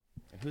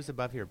Who's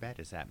above your bed?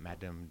 Is that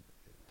Madame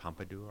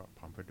Pompadour?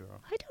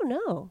 I don't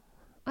know.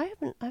 I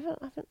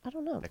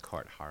don't know. The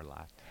Court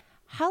Harlot.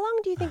 How long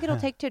do you think it'll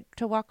take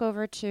to walk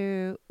over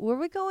to where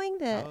we're going?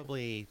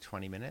 Probably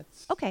 20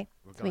 minutes. Okay.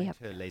 We're So we going have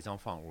to Les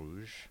Enfants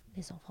Rouges.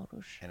 Les Enfants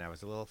Rouges. And I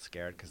was a little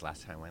scared because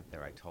last time I went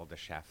there, I told the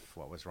chef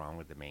what was wrong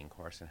with the main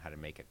course and how to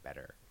make it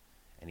better.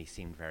 And he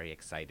seemed very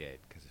excited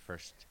because at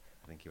first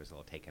I think he was a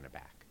little taken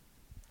aback.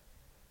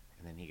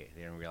 And then he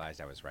didn't realize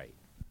I was right.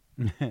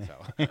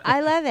 So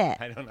I love it.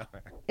 I don't know.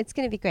 It's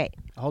going to be great.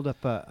 Hold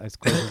up as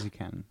close as you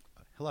can.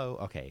 Hello.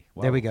 Okay.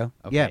 There we go.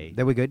 Okay. Yeah,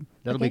 there we good.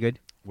 That'll be good.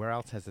 Where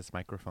else has this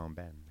microphone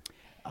been?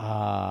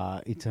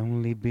 It's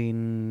only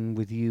been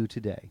with you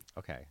today.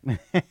 Okay.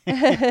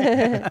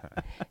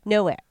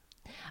 Nowhere.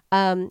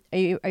 Are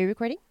you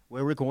recording?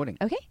 We're recording.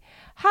 Okay.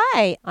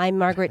 Hi, I'm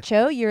Margaret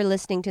Cho. You're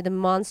listening to the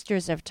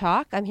Monsters of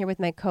Talk. I'm here with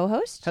my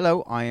co-host.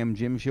 Hello, I am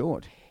Jim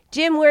Short.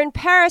 Jim, we're in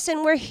Paris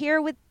and we're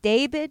here with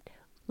David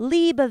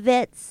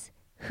Leibovitz,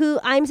 who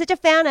I'm such a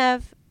fan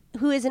of,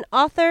 who is an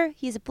author,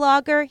 he's a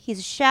blogger, he's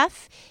a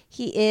chef,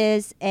 he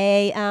is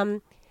a, I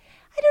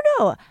don't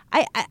know,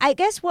 I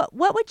guess what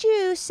would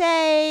you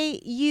say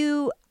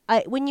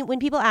when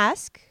people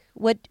ask,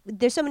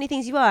 there's so many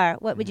things you are,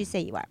 what would you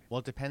say you are? Well,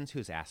 it depends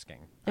who's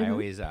asking. Mm-hmm. I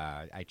always,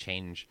 I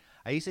change.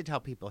 I used to tell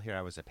people here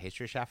I was a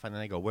pastry chef, and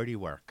then they go, where do you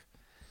work?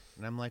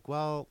 And I'm like,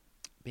 well,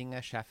 being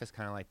a chef is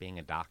kind of like being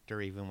a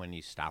doctor. Even when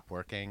you stop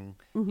working,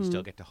 you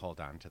still get to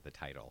hold on to the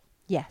title.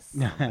 Yes.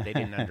 But they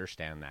didn't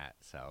understand that.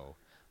 So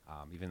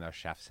even though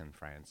chefs in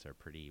France are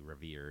pretty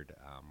revered,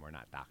 we're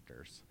not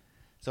doctors.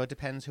 So it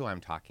depends who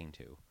I'm talking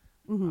to.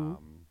 Mm-hmm.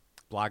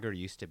 Blogger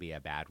used to be a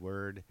bad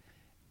word,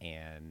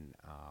 and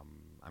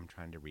I'm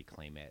trying to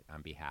reclaim it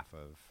on behalf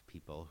of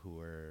people who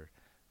are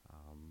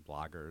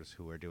bloggers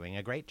who are doing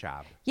a great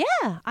job.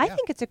 Yeah, I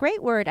think it's a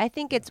great word. I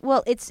think it's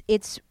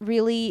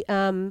really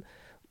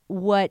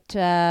what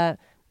I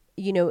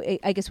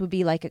guess would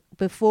be like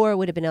before it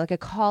would have been like a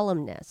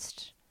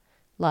columnist,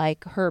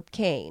 like Herb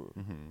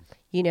Caen.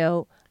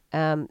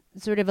 Mm-hmm.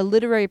 Sort of a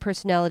literary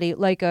personality,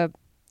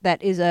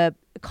 that is a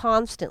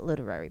constant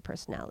literary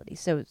personality.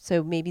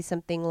 So maybe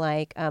something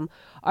like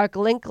Art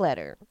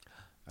Linkletter.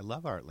 I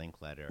love Art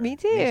Linkletter. Me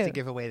too. We used to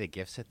give away the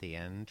gifts at the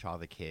end to all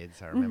the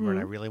kids. I remember, and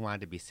I really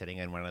wanted to be sitting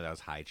in one of those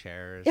high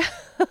chairs.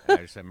 And I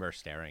just remember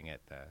staring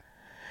at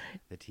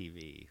the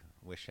TV,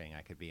 wishing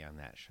I could be on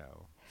that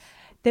show.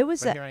 But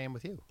here I am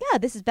with you. Yeah,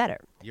 this is better.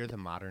 You're the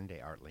modern day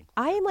Art Linkletter.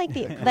 I am like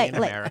the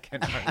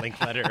American Art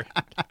Linkletter.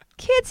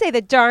 Kids say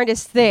the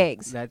darndest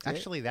things.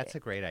 Actually, that's a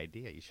great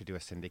idea. You should do a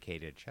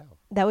syndicated show.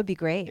 That would be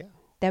great. Yeah.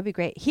 That'd be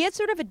great. He had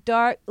sort of a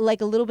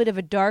little bit of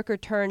a darker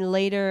turn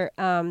later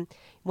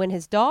when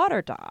his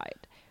daughter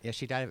died. Yeah,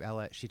 she died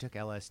of she took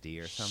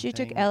LSD or something. She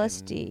took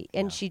LSD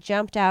and she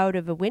jumped out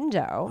of a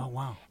window. Oh,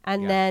 wow.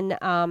 And then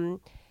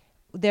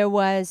there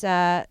was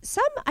I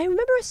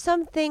remember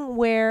something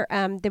where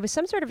there was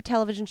some sort of a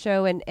television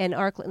show and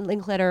Art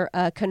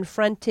Linkletter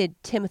confronted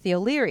Timothy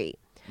O'Leary.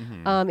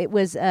 Mm-hmm. It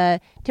was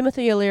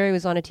Timothy O'Leary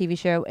was on a TV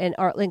show and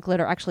Art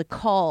Linkletter actually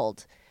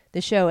called the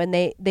show and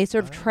they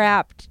sort of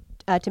trapped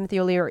Timothy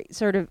O'Leary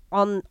sort of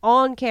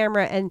on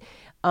camera and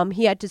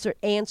he had to sort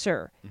of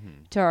answer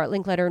to Art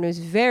Linkletter and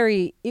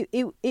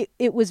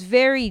it was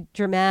very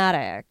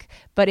dramatic,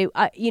 but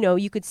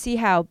you could see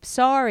how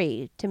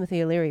sorry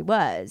Timothy O'Leary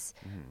was,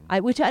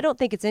 which I don't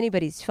think it's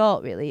anybody's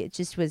fault really. It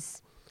just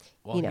was,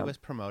 he was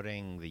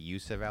promoting the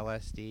use of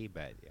LSD,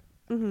 but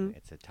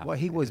it's a tough. Well,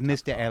 he was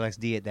Mr.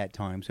 LSD at that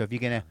time. So if you're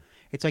gonna,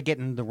 it's like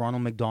getting the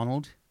Ronald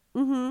McDonald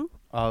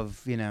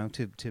of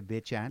to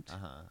bitch at.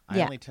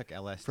 I only took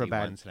LSD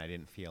once and I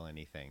didn't feel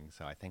anything,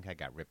 so I think I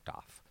got ripped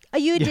off. Oh,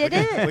 you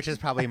didn't? Which is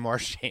probably more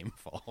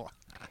shameful.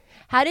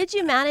 How did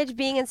you manage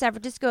being in San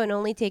Francisco and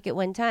only take it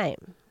one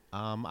time?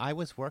 I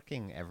was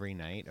working every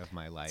night of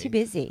my life. Too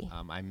busy.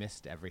 I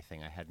missed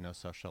everything. I had no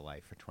social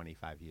life for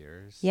 25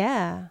 years.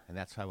 Yeah. And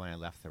that's why when I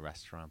left the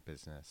restaurant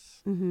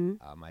business,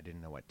 I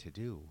didn't know what to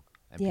do.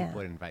 And people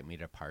would invite me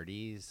to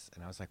parties,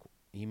 and I was like,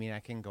 you mean I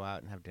can go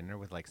out and have dinner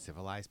with like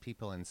civilized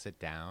people and sit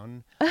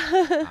down?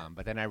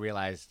 But then I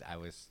realized I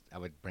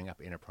would bring up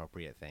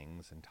inappropriate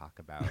things and talk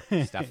about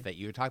stuff that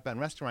you would talk about in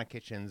restaurant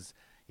kitchens,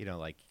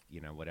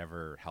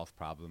 whatever health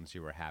problems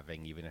you were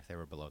having, even if they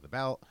were below the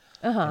belt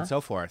and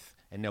so forth,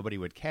 and nobody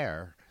would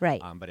care.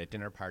 Right. But at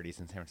dinner parties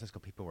in San Francisco,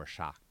 people were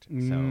shocked.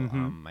 So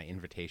my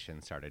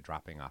invitation started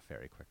dropping off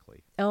very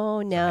quickly.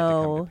 Oh, no. So I had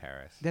to come to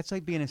Paris. That's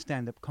like being a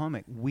stand-up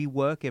comic. We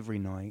work every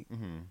night,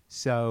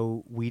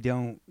 so we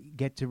don't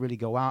get to really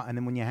go out. And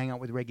then when you hang out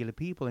with regular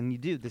people, and you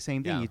do the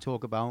same thing, you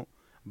talk about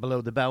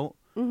below the belt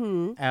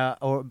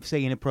or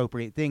say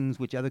inappropriate things,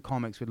 which other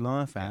comics would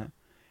laugh at.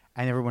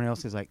 And everyone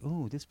else is like,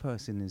 "Oh, this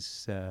person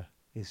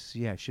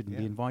shouldn't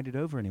be invited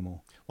over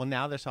anymore." Well,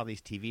 now there's all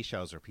these TV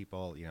shows where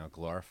people,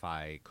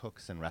 glorify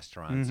cooks in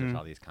restaurants. There's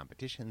all these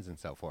competitions and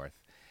so forth,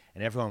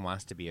 and everyone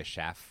wants to be a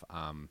chef.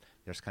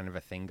 There's kind of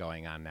a thing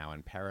going on now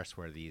in Paris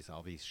where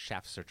all these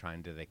chefs are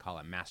trying to, they call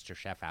it Master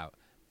Chef out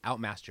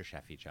Master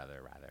Chef each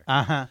other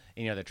rather.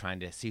 They're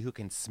trying to see who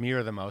can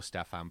smear the most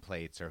stuff on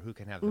plates or who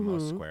can have the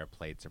most square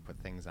plates or put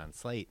things on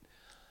slate.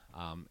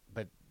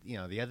 But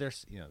the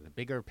others, the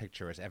bigger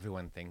picture is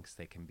everyone thinks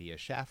they can be a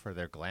chef, or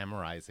they're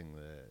glamorizing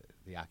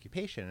the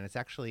occupation, and it's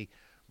actually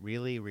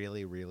really,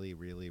 really, really,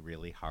 really,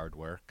 really hard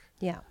work.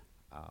 Yeah.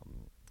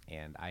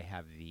 And I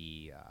have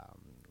the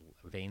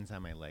veins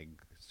on my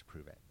legs to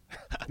prove it.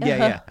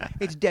 Yeah.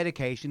 It's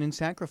dedication and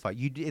sacrifice.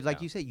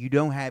 Like you said, you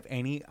don't have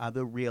any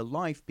other real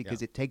life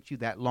because it takes you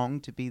that long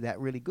to be that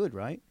really good,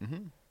 right?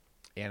 Mm-hmm.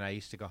 And I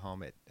used to get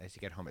home at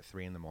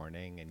 3 a.m.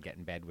 and get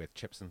in bed with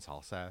chips and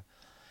salsa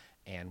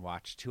and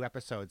watch 2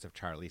 episodes of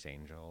Charlie's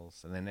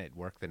Angels. And then at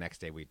work the next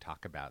day, we'd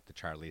talk about the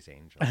Charlie's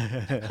Angels.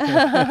 Like,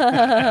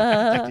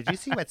 did you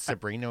see what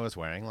Sabrina was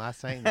wearing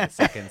last night in the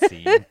second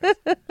scene?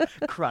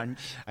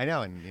 Crunch. I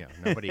know, and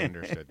nobody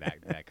understood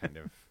that kind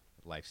of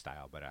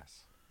lifestyle but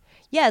us.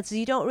 Yeah, so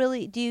you don't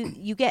really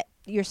you get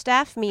your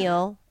staff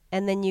meal,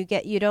 and then you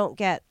don't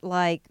get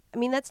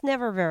that's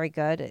never very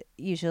good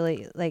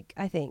usually,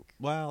 I think.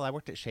 Well, I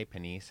worked at Chez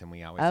Panisse, and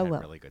we always had a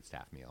really good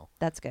staff meal.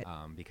 That's good.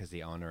 Because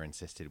the owner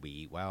insisted we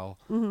eat well.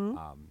 Mm-hmm.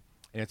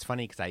 And it's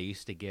funny because I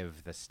used to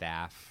give the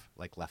staff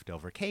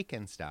leftover cake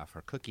and stuff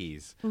or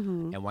cookies.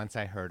 Mm-hmm. And once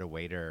I heard a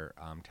waiter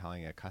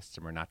telling a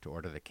customer not to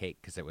order the cake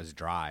because it was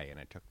dry, and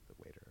I took the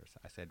waiter.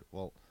 I said,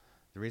 well,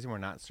 the reason we're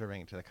not serving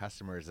it to the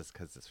customers is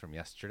because it's from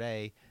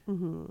yesterday,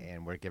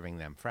 and we're giving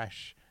them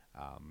fresh.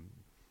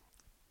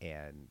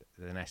 And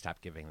then I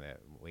stopped giving the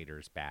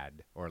waiters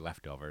bad or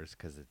leftovers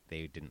because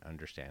they didn't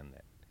understand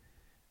that.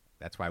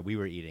 That's why we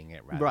were eating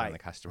it rather than the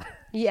customer.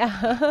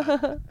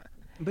 Yeah.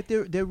 But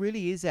there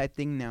really is that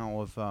thing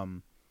now of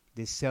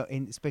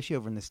especially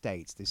over in the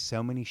States, there's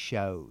so many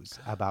shows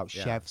about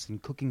chefs and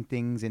cooking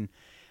things, and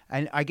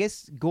I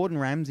guess Gordon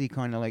Ramsay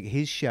kind of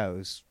his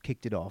shows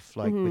kicked it off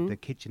with the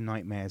Kitchen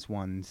Nightmares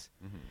ones,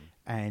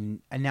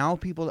 and now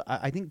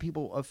I think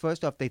people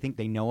first off they think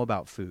they know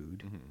about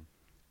food,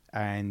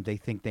 and they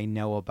think they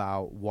know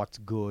about what's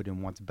good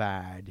and what's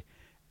bad.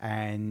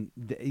 And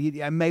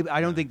maybe I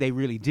don't think they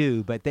really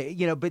do, but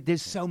but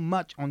there's so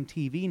much on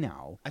TV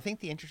now. I think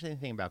the interesting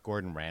thing about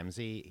Gordon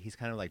Ramsay, he's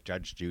kind of like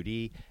Judge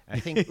Judy. And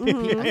I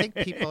think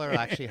people are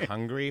actually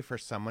hungry for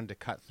someone to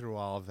cut through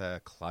all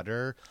the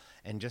clutter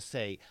and just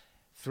say,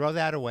 throw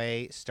that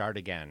away, start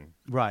again.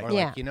 Right.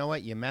 Or you know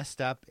what, you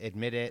messed up,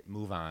 admit it,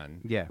 move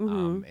on. Yeah.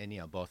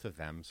 And both of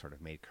them sort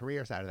of made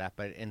careers out of that.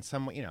 But in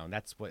some way,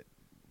 that's what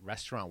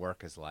restaurant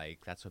work is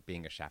like. That's what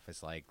being a chef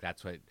is like.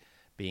 That's what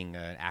being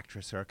an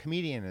actress or a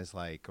comedian is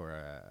like, or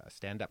a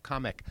stand-up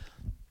comic.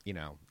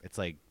 It's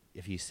like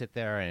if you sit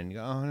there and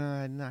go, oh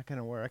no, it's not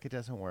gonna work, it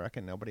doesn't work,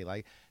 and nobody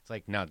it's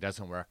like, no, it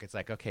doesn't work. It's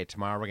like, okay,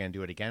 tomorrow we're gonna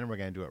do it again, and we're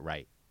gonna do it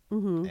right,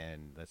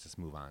 and let's just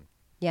move on.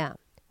 Yeah,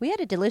 we had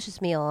a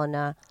delicious meal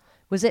on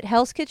was it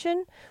Hell's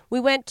Kitchen?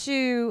 We went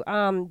to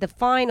the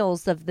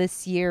finals of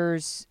this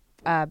year's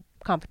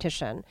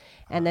competition,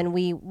 and then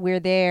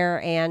we're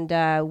there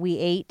and we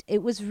ate.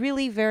 It was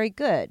really very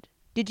good.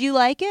 Did you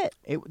like it?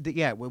 It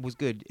was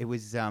good. It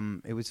was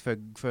for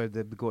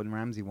the Gordon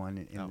Ramsay one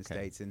in the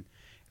States, and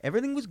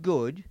everything was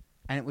good,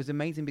 and it was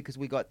amazing because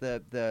we got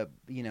the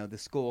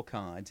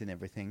scorecards and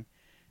everything,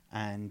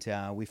 and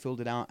we filled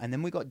it out, and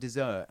then we got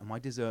dessert, and my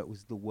dessert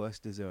was the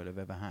worst dessert I've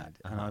ever had,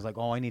 and I was like,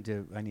 oh, I need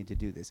to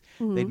do this.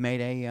 They'd made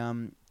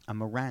a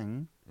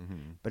meringue,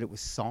 but it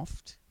was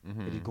soft.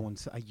 It had gone,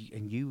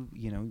 and you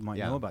might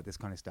know about this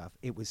kind of stuff.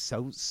 It was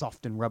so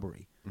soft and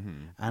rubbery,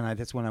 and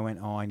that's when I went,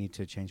 oh, I need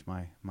to change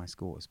my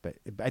scores. But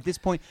at this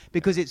point,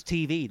 because it's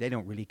TV, they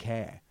don't really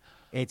care.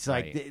 It's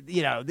like,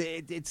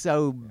 it's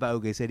so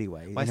bogus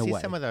anyway. Well, I see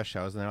some of those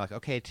shows, and they're like,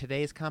 okay,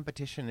 today's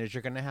competition is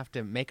you're going to have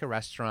to make a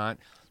restaurant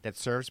that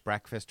serves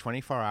breakfast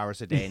 24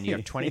 hours a day, and you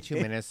have 22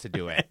 minutes to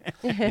do it.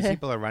 These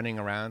people are running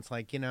around. It's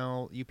like,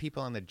 you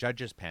people on the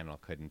judges panel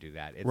couldn't do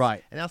that.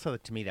 Right. And also,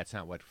 to me, that's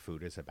not what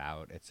food is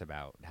about. It's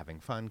about having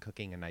fun,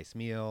 cooking a nice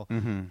meal.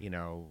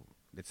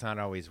 It's not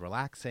always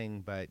relaxing,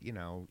 but,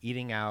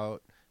 eating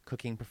out,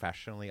 cooking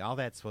professionally, all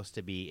that's supposed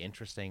to be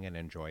interesting and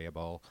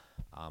enjoyable.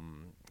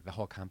 The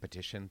whole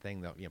competition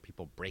thing,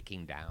 people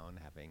breaking down,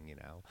 having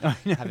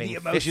having the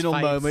emotional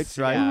moments,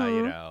 right?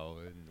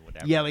 And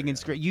whatever, yelling and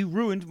screaming. You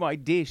ruined my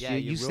dish. Yeah,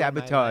 you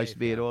sabotaged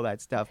me and all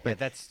that stuff. But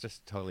that's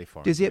just totally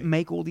foreign. Does it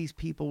make all these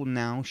people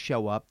now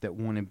show up that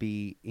want to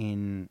be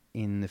in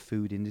the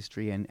food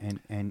industry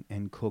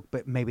and cook,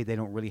 but maybe they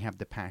don't really have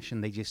the passion?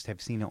 They just have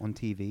seen it on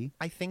TV.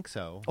 I think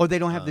so. Or they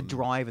don't have the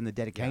drive and the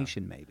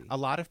dedication. Maybe a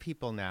lot of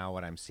people now,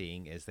 what I'm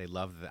seeing is they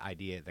love the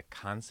idea, the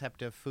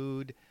concept of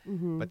food,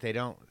 but they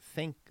don't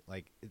think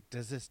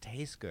does this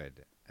taste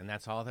good? And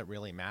that's all that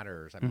really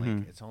matters. I'm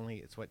like,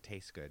 it's what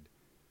tastes good.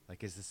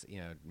 Like, is this,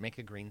 make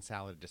a green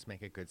salad, just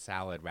make a good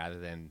salad rather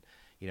than,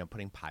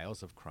 putting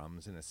piles of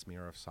crumbs and a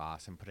smear of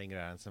sauce and putting it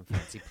on some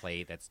fancy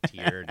plate that's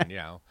tiered and,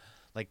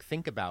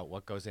 think about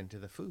what goes into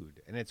the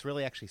food. And it's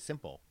really actually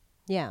simple.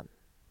 Yeah.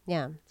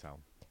 Yeah. So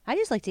I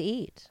just like to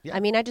eat. Yeah. I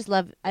mean, I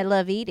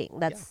love eating.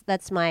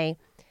 That's my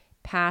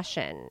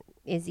passion,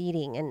 is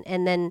eating.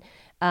 And then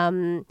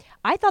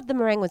I thought the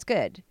meringue was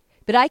good.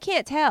 But I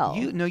can't tell.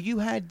 You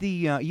had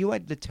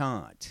the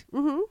tart.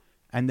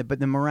 Mm-hmm. But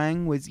the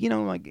meringue was,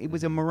 it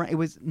was a meringue.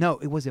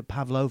 It was a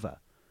pavlova.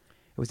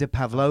 It was a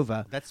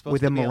pavlova That's supposed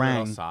with to a be a meringue.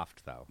 little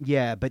soft, though.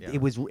 Yeah, but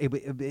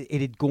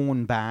it had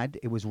gone bad.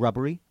 It was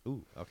rubbery.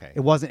 Ooh, okay.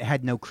 It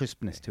had no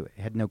crispness to it.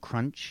 It had no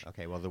crunch.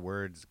 Okay, well, the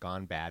words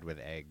 "gone bad with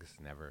eggs"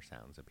 never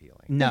sounds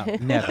appealing. No,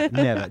 never.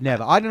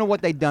 I don't know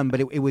what they'd done, but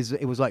it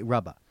was like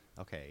rubber.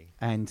 Okay.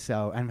 And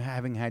so, and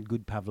having had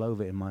good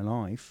pavlova in my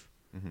life,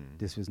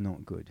 this was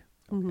not good.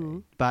 Mm-hmm.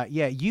 But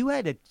yeah, you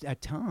had a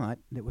tart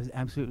that was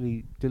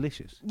absolutely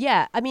delicious.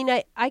 Yeah, I mean,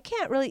 I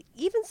can't really,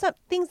 even some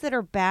things that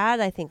are bad,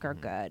 I think are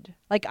good.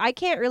 Like, I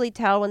can't really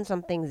tell when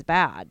something's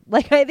bad.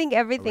 Like, I think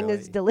everything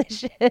is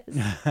delicious.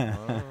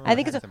 I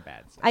think it's some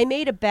bad stuff. I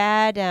made a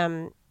bad,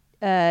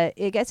 I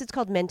guess it's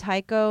called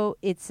mentaiko.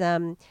 It's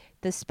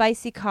the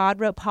spicy cod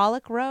roe,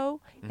 pollock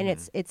roe, and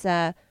it's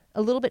a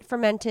little bit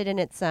fermented, and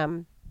it's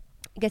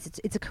I guess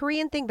it's a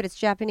Korean thing, but it's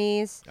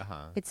Japanese.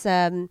 It's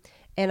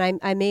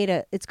and I made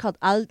it's called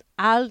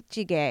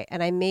aljjigae,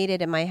 and I made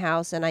it in my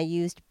house, and I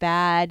used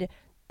bad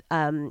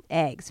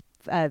eggs,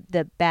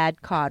 the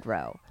bad cod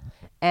roe.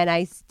 And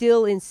I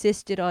still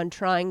insisted on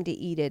trying to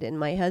eat it, and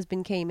my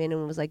husband came in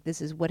and was like,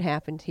 "This is what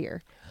happened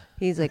here."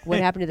 He's like,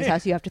 "What happened to this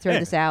house? You have to throw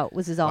this out.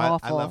 This is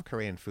awful." I love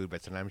Korean food,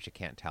 but sometimes you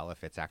can't tell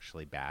if it's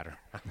actually bad or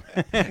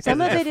not.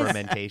 Some of the it is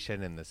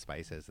fermentation and the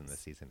spices and the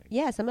seasoning.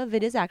 Yeah, some of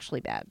it is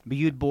actually bad. But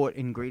you'd bought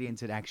ingredients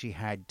that actually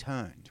had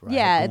turned, right?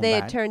 Yeah, they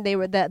had turned. They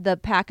were the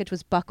package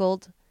was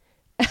buckled.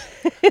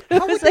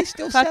 How would they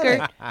still sell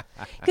it?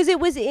 Because it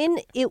was in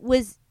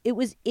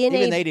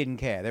Even they didn't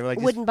care. They were like,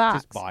 wooden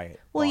box. Just buy it.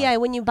 Well, yeah,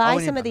 when you buy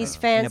in some a- of these in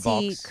a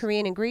fancy box.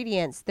 Korean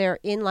ingredients, they're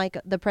in like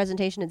the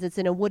presentation is it's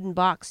in a wooden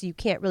box. So you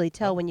can't really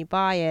tell when you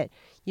buy it.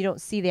 You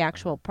don't see the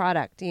actual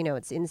product. You know,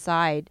 it's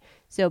inside.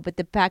 So, but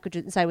the package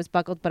inside was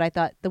buckled. But I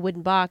thought the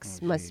wooden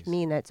box must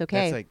mean that it's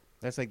okay.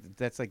 That's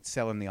like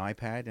selling the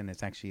iPad, and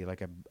it's actually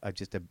like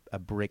just a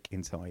brick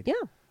inside. Yeah,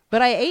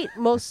 but I ate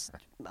most.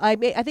 I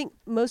think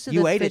most of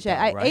You the ate fish. it, though,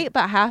 I right? ate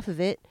about half of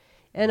it,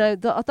 and I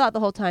thought the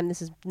whole time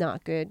this is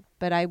not good.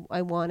 But I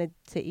wanted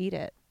to eat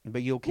it.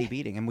 But you'll keep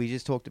eating, and we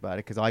just talked about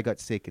it because I got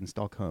sick in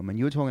Stockholm, and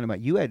you were talking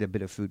about you had a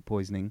bit of food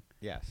poisoning.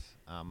 Yes.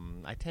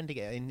 I tend to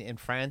get in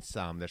France.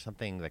 There's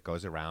something that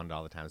goes around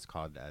all the time. It's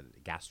called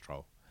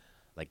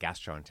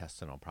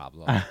gastrointestinal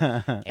problem,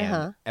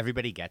 and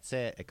everybody gets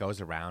it. It goes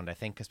around. I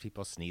think because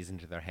people sneeze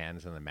into their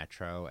hands in the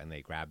metro and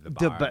they grab the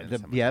bar.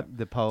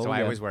 The pole. So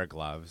I always wear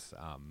gloves.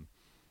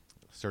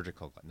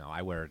 Surgical. No,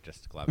 I wear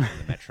just gloves in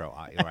the metro or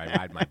I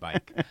ride my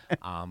bike.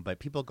 But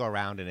people go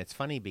around, and it's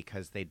funny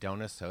because they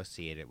don't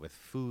associate it with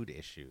food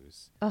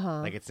issues.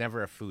 Like it's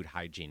never a food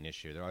hygiene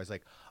issue. They're always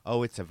like,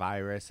 "Oh, it's a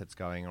virus that's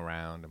going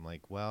around." I'm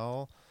like,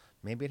 well,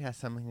 maybe it has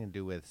something to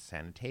do with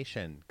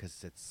sanitation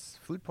because it's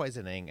food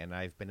poisoning, and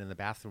I've been in the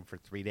bathroom for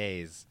 3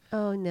 days.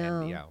 Oh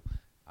no!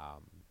 And,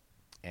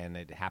 and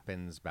it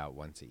happens about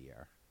once a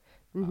year,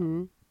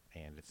 Mm-hmm.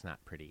 and it's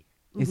not pretty.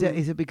 Is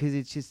it because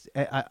it's just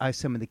are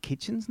some of the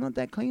kitchens not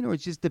that clean, or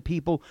it's just the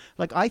people?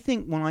 Like I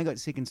think when I got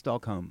sick in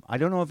Stockholm, I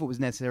don't know if it was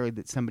necessarily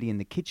that somebody in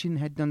the kitchen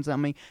had done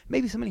something.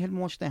 Maybe somebody hadn't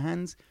washed their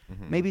hands.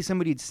 Maybe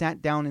somebody had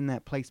sat down in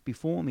that place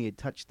before me, had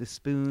touched the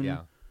spoon. Yeah.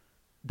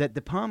 That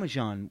the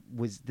Parmesan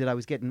that I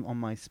was getting on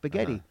my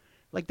spaghetti.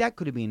 Like that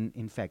could have been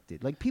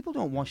infected. Like people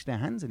don't wash their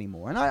hands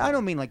anymore, and I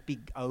don't mean like be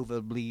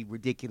overly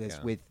ridiculous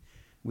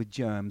with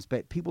germs,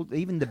 but people,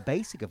 even the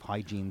basic of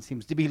hygiene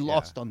seems to be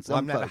lost on some Well,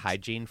 I'm not a folks.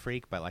 hygiene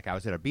freak, but like I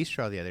was at a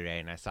bistro the other day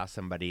and I saw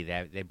somebody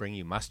that they bring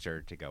you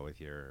mustard to go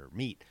with your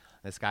meat.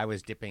 This guy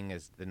was dipping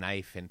the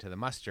knife into the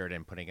mustard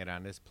and putting it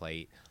on his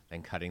plate,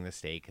 then cutting the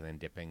steak and then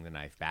dipping the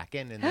knife back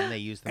in, and then they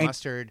use the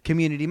mustard.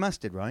 Community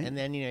mustard, right? And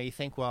then, you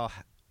think, well,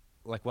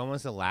 like when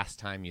was the last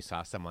time you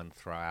saw someone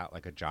throw out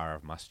like a jar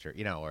of mustard,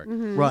 or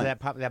Right.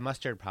 so that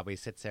mustard probably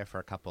sits there for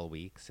a couple of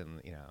weeks and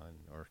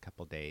or a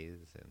couple of days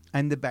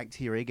and the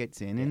bacteria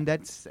gets in, and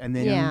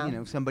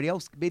then somebody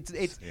else.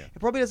 It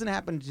probably doesn't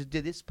happen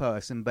to this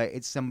person, but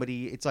it's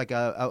somebody. It's like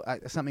a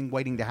something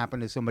waiting to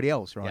happen to somebody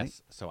else, right?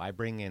 Yes. So I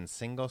bring in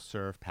single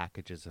serve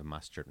packages of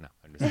mustard. No,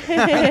 I'm just kidding.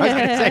 I was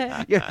going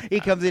to say,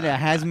 he comes in a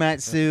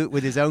hazmat suit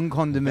with his own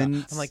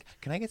condiments. I'm like,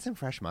 can I get some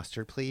fresh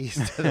mustard, please,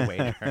 to the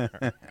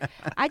waiter?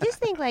 I just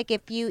think like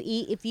if you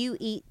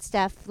eat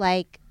stuff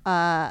like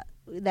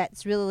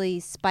that's really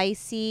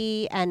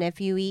spicy, and if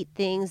you eat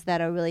things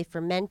that are really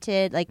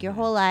fermented like your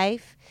whole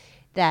life,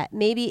 that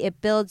maybe it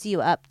builds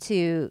you up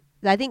to.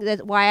 I think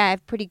that's why I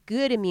have pretty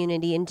good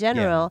immunity in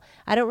general.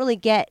 I don't really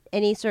get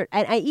any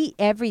I eat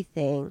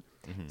everything.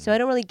 So I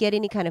don't really get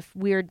any kind of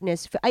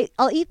weirdness.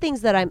 I'll eat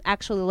things that I'm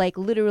actually like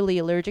literally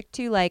allergic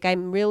to. Like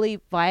I'm really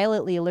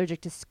violently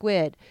allergic to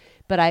squid.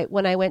 But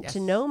when I went to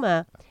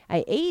Noma,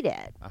 I ate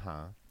it.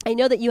 I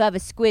know that you have a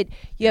squid.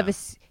 You have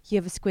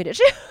a squid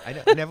issue. I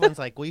know, and everyone's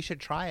like, "Well, you should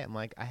try it." I'm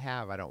like, "I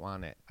have. I don't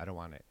want it. I don't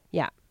want it."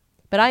 Yeah,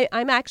 but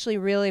I'm actually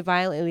really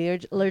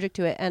violently allergic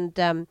to it, and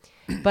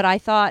but I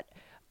thought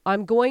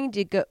I'm going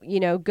to go.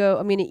 I'm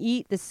going to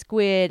eat the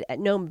squid at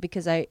Noma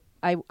because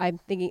I'm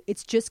thinking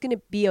it's just going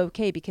to be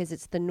okay because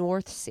it's the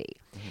North Sea.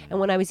 And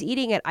when I was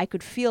eating it, I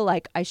could feel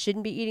like I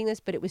shouldn't be eating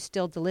this, but it was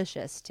still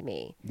delicious to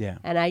me. Yeah,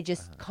 and I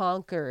just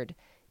conquered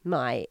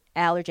my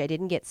allergy. I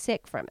didn't get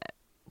sick from it.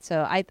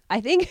 So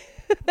I think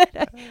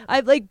that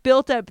I've like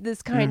built up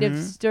this kind of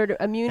sort of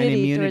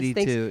immunity towards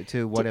things,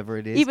 to whatever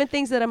it is, even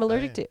things that I'm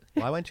allergic to.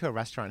 Well, I went to a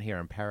restaurant here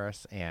in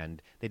Paris,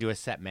 and they do a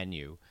set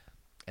menu,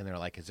 and they're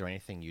like, "Is there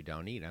anything you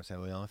don't eat?" And I said,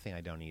 "Well, the only thing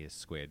I don't eat is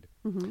squid."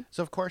 Mm-hmm.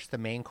 So of course the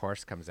main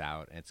course comes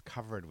out, and it's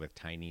covered with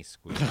tiny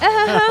squid.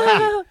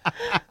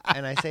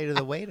 And I say to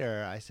the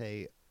waiter, I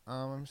say,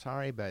 "I'm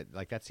sorry, but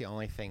like that's the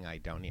only thing I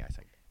don't eat." It's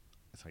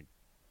like.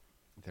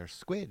 There's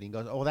squid. And he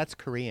goes, "Oh, that's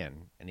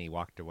Korean," and he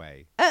walked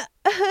away.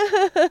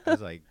 I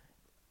was like,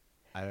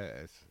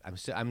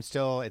 I'm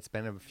still. It's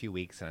been a few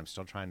weeks, and I'm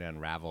still trying to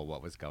unravel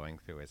what was going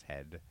through his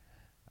head.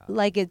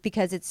 Like it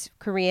because it's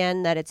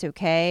Korean that it's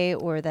okay,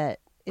 or that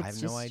it's I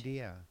have no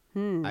idea.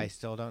 I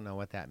still don't know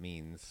what that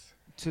means.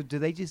 So do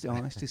they just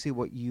ask to see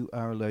what you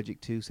are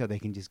allergic to, so they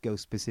can just go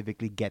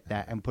specifically get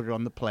that and put it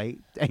on the plate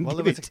and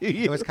give it to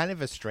you? It was kind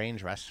of a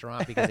strange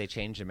restaurant because they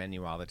change the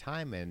menu all the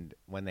time, and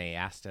when they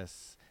asked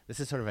us. This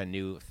is sort of a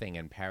new thing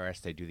in Paris.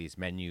 They do these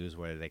menus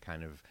where they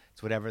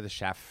it's whatever the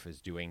chef is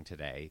doing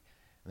today.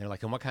 And they're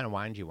like, "And what kind of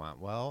wine do you want?"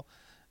 Well,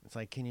 it's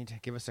like, "Can you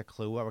give us a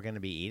clue what we're going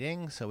to be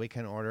eating so we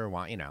can order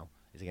wine?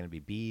 Is it going to be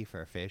beef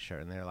or fish?"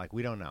 And they're like,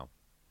 "We don't know."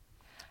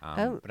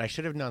 But I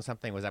should have known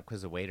something was up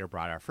because the waiter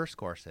brought our first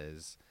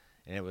courses,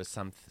 and it was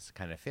some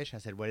kind of fish. I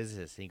said, "What is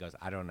this?" And he goes,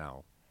 "I don't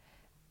know."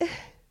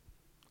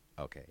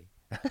 Okay.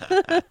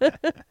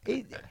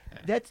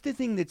 That's the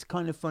thing that's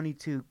kind of funny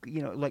too.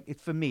 Like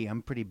for me,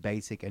 I'm pretty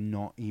basic and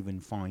not even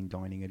fine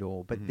dining at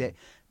all. But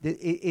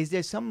is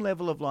there some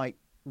level of like,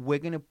 we're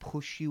going to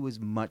push you as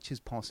much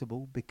as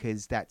possible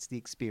because that's the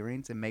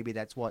experience, and maybe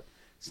that's what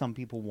some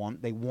people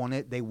want. They want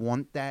it. They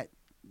want that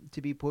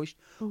to be pushed.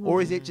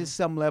 Or is it just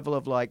some level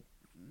of like,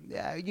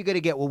 you got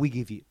to get what we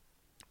give you?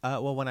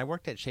 Well, when I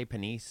worked at Chez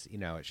Panisse,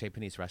 at Chez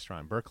Panisse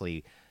restaurant in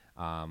Berkeley,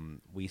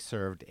 we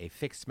served a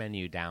fixed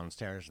menu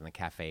downstairs, and the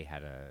cafe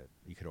had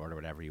you could order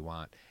whatever you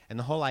want. And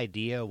the whole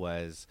idea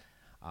was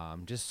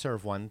just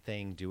serve one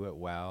thing, do it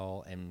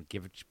well, and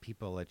give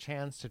people a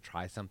chance to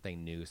try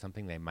something new,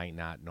 something they might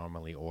not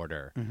normally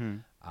order.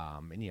 And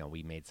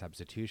we made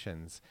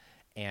substitutions.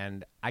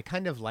 And I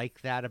kind of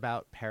like that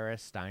about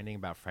Paris dining,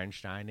 about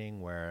French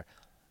dining, where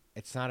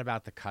it's not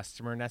about the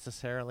customer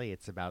necessarily.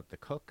 It's about the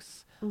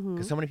cooks.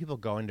 Because so many people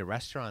go into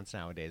restaurants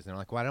nowadays, and they're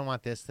like, "Well, I don't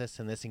want this, this,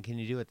 and this, and can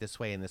you do it this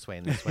way and this way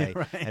and this way?"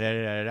 Right.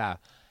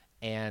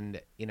 And,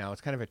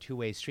 it's kind of a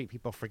two-way street.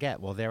 People forget,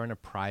 well, they're in a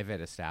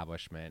private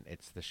establishment.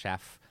 It's the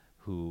chef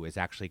who is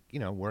actually,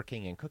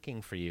 working and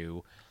cooking for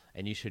you,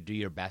 and you should do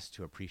your best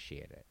to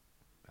appreciate it.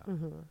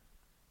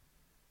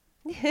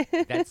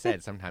 That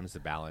said, sometimes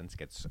the balance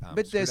gets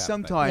but there's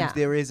sometimes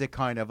there is a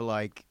kind of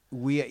like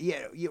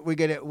we're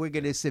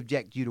gonna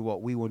subject you to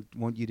what we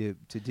want you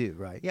to do,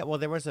 right? Yeah, well,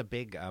 there was a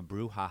big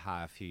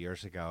brouhaha a few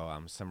years ago.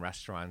 Some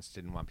restaurants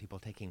didn't want people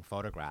taking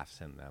photographs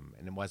in them,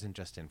 and it wasn't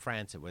just in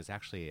France. It was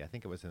actually, I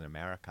think it was in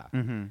America,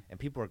 and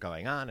people were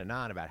going on and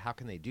on about how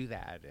can they do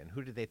that and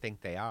who do they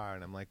think they are,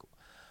 and I'm like,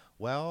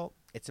 well,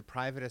 it's a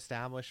private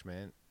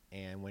establishment.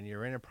 And when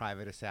you're in a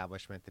private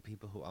establishment, the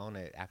people who own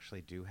it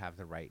actually do have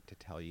the right to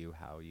tell you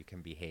how you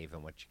can behave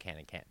and what you can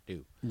and can't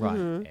do. Right.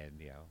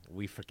 And,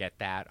 we forget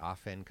that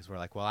often because we're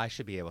like, well, I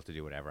should be able to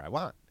do whatever I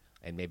want.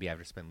 And maybe I've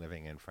just been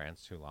living in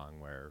France too long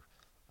where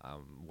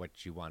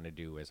what you want to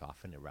do is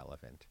often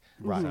irrelevant.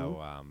 Right.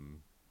 So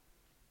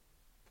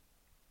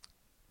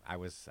I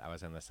was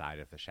on the side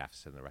of the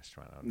chefs and the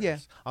restaurant owners. Yeah.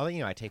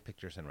 Although, I take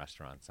pictures in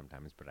restaurants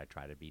sometimes, but I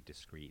try to be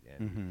discreet.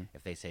 And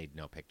if they say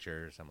no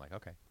pictures, I'm like,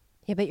 okay.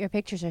 Yeah, but your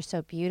pictures are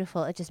so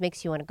beautiful. It just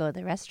makes you want to go to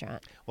the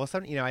restaurant. Well,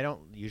 I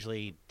don't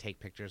usually take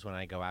pictures when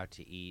I go out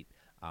to eat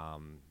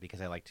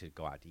because I like to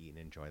go out to eat and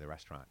enjoy the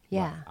restaurant.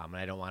 Yeah. And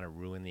I don't want to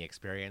ruin the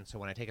experience. So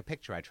when I take a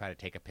picture, I try to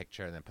take a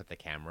picture and then put the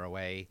camera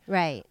away.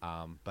 Right.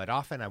 But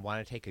often I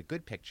want to take a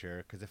good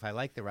picture because if I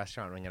like the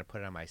restaurant and I'm going to put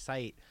it on my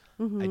site,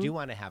 I do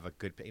want to have a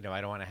good,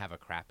 I don't want to have a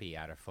crappy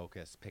out of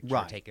focus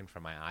picture taken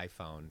from my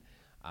iPhone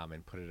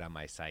and put it on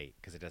my site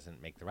because it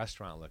doesn't make the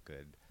restaurant look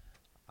good.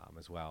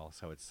 As well,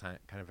 so it's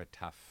kind of a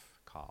tough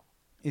call.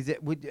 Is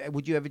it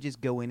would you ever just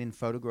go in and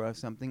photograph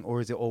something, or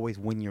is it always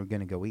when you're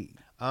going to go eat?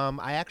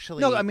 I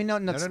actually no, I mean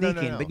not sneak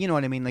in, no. but you know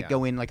what I mean, like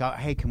go in, like, oh,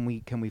 hey, can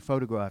we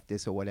photograph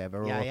this or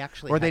whatever? Yeah, or, I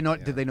actually. Or they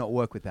not? Do they not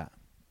work with that?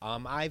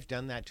 I've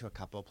done that to a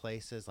couple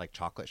places, like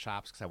chocolate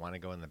shops, because I want to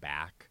go in the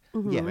back.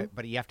 Yeah,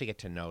 but you have to get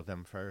to know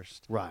them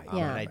first, right?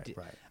 Yeah, right.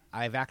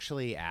 I've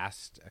actually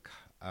asked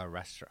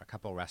a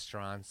couple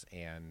restaurants,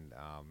 and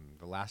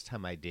the last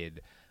time I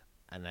did.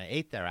 And I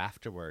ate there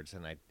afterwards,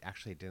 and I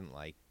actually didn't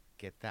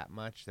get that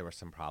much. There were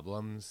some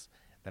problems.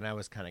 Then I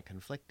was kind of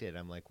conflicted.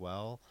 I'm like,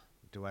 well,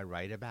 do I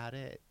write about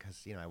it?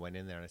 Because, I went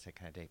in there and I said,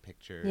 can I take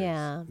pictures?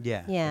 Yeah.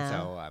 And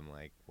so I'm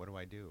like, what do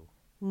I do?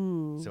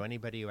 So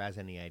anybody who has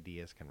any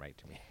ideas can write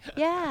to me.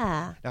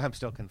 Yeah. Now I'm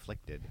still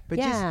conflicted. But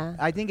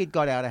I think it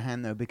got out of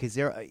hand, though, because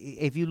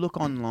if you look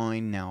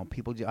online now,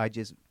 people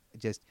just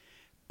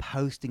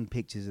posting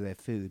pictures of their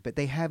food, but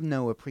they have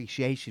no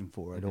appreciation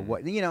for it or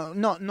what,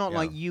 not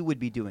like you would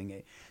be doing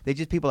it. They're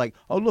just people like,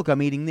 oh, look,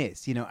 I'm eating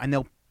this, and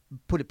they'll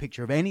put a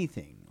picture of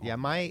anything. Yeah,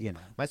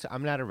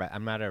 I'm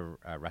not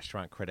a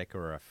restaurant critic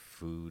or a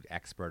food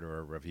expert or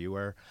a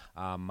reviewer.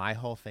 My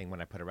whole thing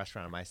when I put a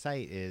restaurant on my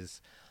site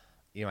is,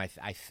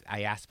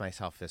 I asked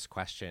myself this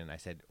question. I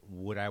said,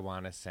 would I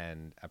want to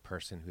send a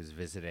person who's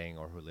visiting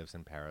or who lives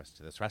in Paris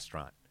to this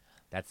restaurant?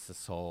 That's the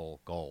sole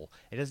goal.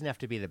 It doesn't have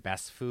to be the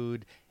best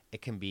food.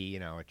 It can be,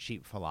 a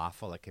cheap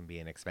falafel. It can be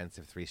an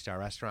expensive 3-star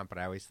restaurant. But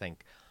I always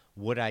think,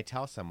 would I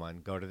tell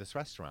someone, go to this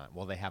restaurant?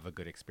 Will they have a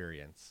good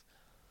experience?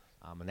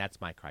 And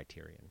that's my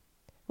criterion.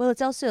 Well,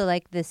 it's also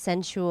like the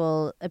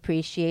sensual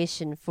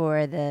appreciation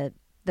for the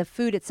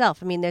food itself.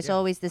 I mean, there's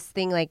always this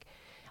thing like,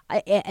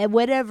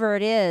 whatever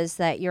it is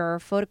that you're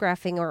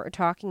photographing or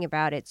talking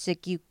about, it's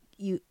like you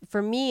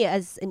for me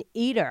as an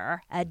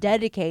eater, a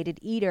dedicated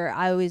eater,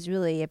 I always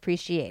really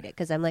appreciate it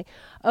because I'm like,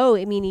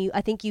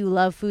 I think you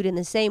love food in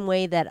the same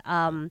way that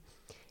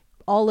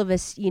all of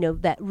us,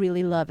 that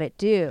really love it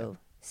do.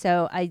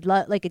 So I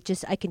love I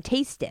can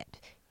taste it.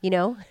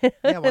 Yeah,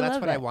 well, that's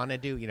what I want to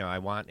do. I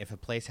want, if a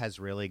place has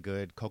really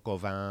good coq au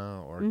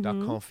vin or duck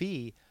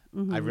confit,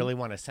 I really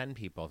want to send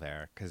people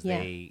there because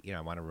they,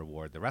 I want to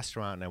reward the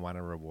restaurant and I want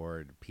to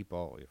reward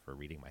people for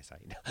reading my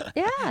site.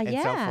 And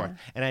so forth.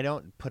 And I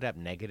don't put up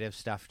negative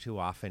stuff too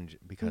often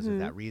because of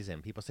that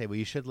reason. People say, well,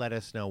 you should let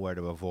us know where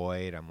to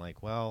avoid. I'm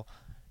like, well,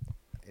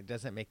 it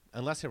doesn't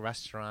unless a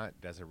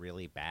restaurant does a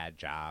really bad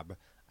job,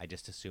 I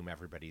just assume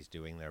everybody's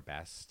doing their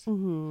best.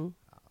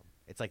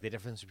 It's like the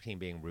difference between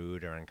being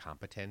rude or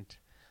incompetent.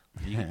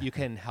 You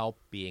can help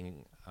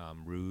being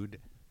rude,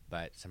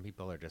 but some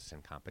people are just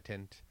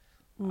incompetent.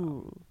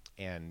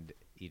 And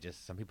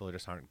some people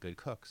just aren't good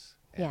cooks.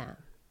 Yeah.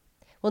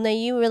 Well, now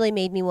you really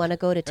made me want to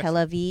go to Tel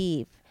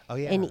Aviv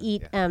and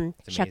eat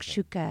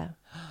shakshuka.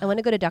 I want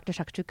to go to Dr.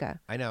 Shakshuka.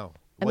 I know.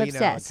 I'm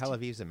obsessed. Tel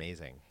Aviv's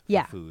amazing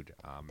for food.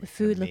 The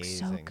food looks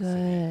so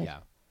good. Yeah.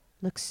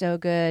 Looks so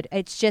good.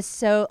 It's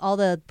just all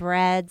the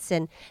breads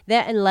and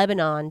that in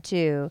Lebanon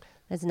too.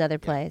 There's another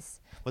place.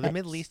 Well, the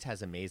Middle East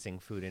has amazing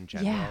food in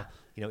general. Yeah.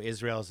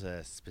 Israel's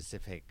a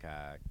specific,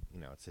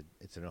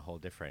 it's in a whole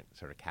different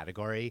sort of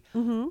category,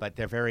 but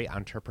they're very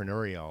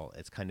entrepreneurial.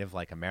 It's kind of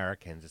like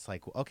Americans. It's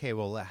like, okay,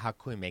 well, how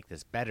can we make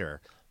this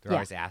better? They're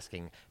always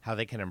asking how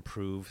they can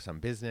improve some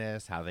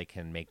business, how they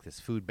can make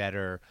this food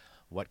better,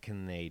 what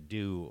can they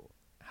do,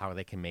 how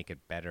they can make it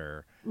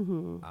better.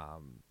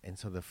 And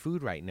so the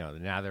food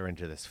now they're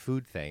into this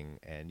food thing,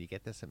 and you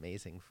get this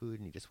amazing food,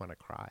 and you just want to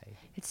cry.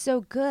 It's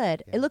so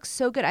good. Yeah. It looks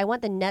so good. I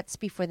want the nuts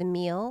before the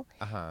meal,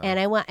 and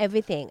I want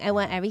everything. I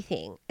want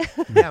everything.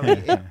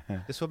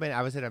 This woman,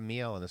 I was at a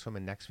meal, and this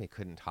woman next to me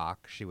couldn't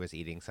talk. She was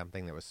eating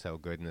something that was so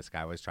good, and this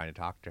guy was trying to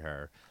talk to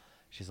her.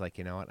 She's like,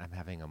 you know what? I'm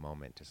having a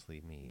moment. Just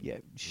leave me. Yeah,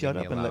 shut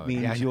up and let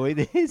me enjoy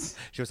this.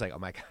 She was like, oh,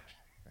 my gosh.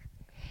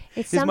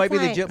 This might be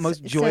the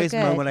most joyous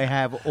moment I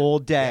have all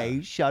day.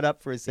 Yeah. Shut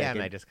up for a second. Yeah,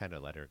 and I just kind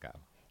of let her go.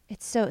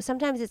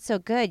 Sometimes it's so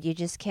good you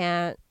just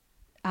can't.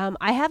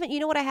 I haven't. You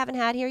know what I haven't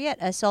had here yet?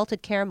 A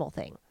salted caramel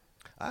thing.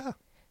 Oh.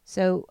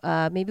 So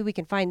maybe we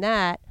can find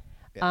that.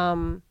 Yeah.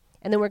 And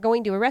then we're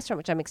going to a restaurant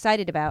which I'm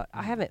excited about.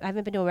 I haven't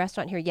been to a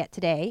restaurant here yet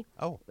today.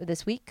 Oh.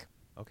 This week.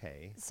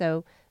 Okay.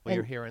 So. Well,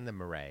 you're here in the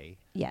Marais.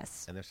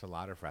 Yes. And there's a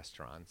lot of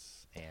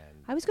restaurants.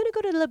 And I was going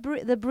to go to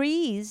the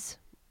Breeze.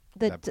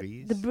 The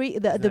Breeze.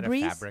 Febreze.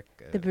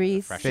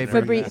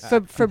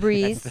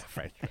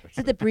 Is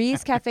it the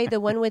Breeze Cafe, the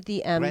one with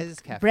the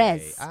Brez Cafe?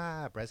 Brez.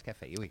 Brez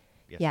Cafe. Oui.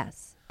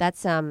 Yes,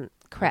 that's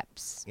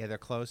crepes. Yeah, they're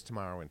closed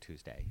tomorrow and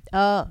Tuesday.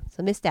 Oh,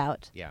 so missed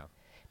out. Yeah,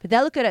 but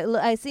that looked good.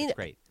 It's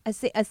great. I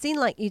seen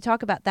like you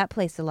talk about that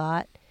place a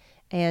lot,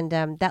 and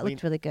that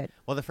looked really good.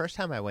 Well, the first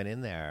time I went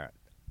in there,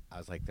 I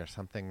was like, "There's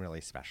something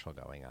really special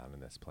going on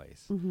in this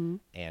place,"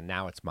 and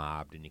now it's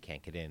mobbed and you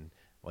can't get in.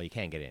 Well, you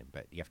can get in,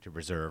 but you have to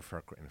reserve for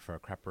a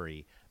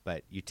creperie.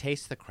 But you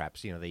taste the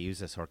crepes. They use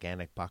this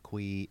organic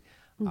buckwheat.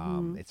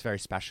 It's very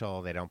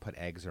special. They don't put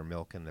eggs or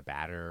milk in the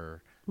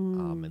batter.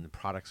 And the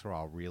products are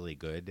all really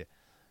good.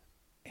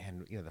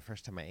 And, the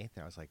first time I ate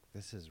there, I was like,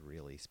 this is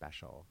really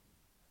special.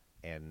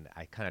 And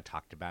I kind of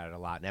talked about it a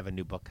lot. And I have a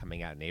new book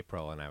coming out in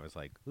April. And I was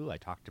like, I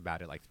talked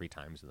about it like 3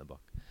 times in the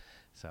book.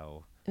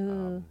 So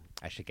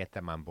I should get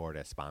them on board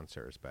as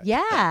sponsors. But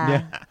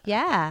yeah.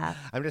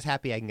 I'm just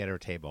happy I can get her a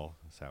table.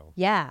 So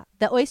yeah,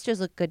 the oysters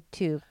look good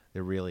too.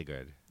 They're really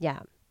good.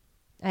 Yeah,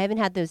 I haven't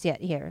had those yet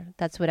here.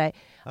 That's what I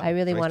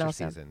really want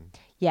also. Season.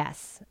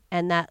 Yes,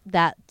 and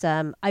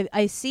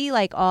I see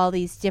like all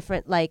these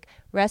different like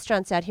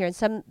restaurants out here, and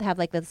some have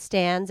like the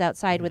stands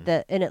outside with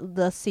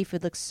the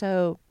seafood looks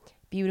so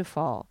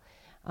beautiful.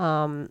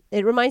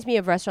 It reminds me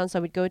of restaurants I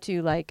would go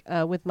to, like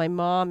with my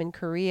mom in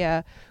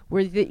Korea,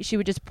 where she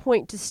would just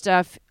point to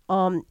stuff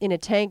in a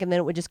tank, and then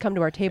it would just come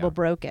to our table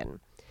broken.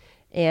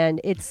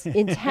 And it's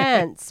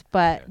intense,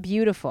 but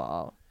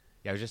beautiful.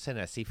 Yeah, I was just in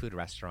a seafood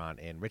restaurant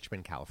in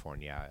Richmond,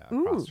 California,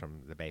 across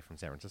from the bay from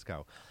San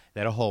Francisco. They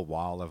had a whole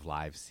wall of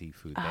live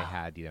seafood. They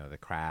had, the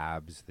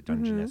crabs, the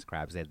Dungeness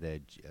crabs. They had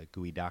the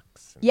gooey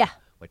ducks,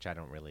 which I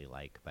don't really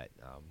like, but...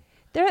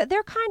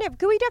 They're kind of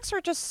gooey ducks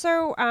are just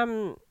so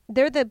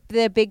they're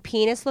the big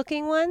penis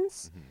looking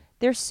ones.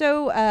 They're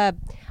so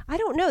I I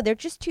don't know. They're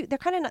just too. They're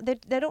kind of not.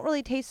 They don't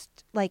really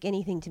taste like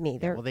anything to me.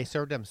 They're well, they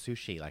served them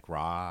sushi, like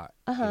raw.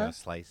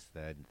 Slice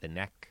the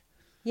neck.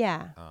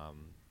 Yeah.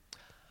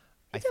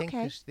 I think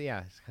it's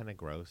kind of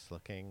gross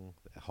looking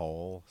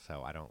whole,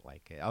 so I don't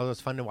like it. Oh, it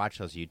was fun to watch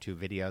those YouTube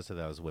videos of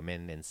those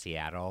women in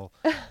Seattle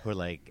who are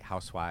like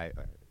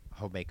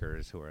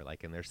homemakers who are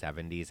like in their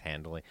 70s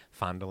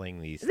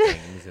fondling these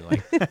things and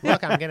like,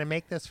 look, I'm gonna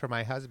make this for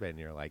my husband.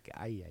 You're like,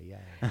 ay.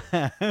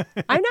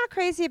 I'm not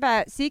crazy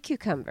about sea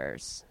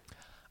cucumbers.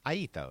 I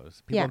eat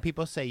those. When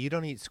people say you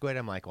don't eat squid,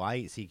 I'm like, well, I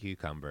eat sea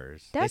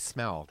cucumbers. They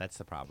smell. That's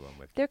the problem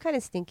with. They're kind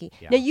of stinky.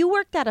 Yeah. Now you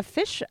worked at a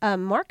fish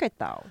market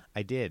though.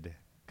 I did.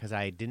 Because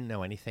I didn't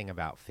know anything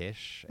about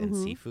fish and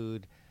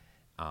seafood,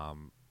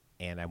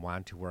 and I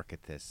wanted to work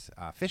at this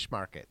fish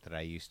market that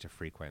I used to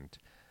frequent.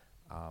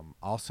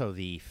 Also,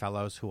 the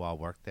fellows who all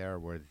worked there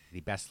were the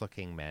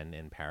best-looking men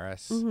in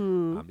Paris.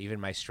 Even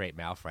my straight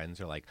male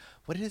friends are like,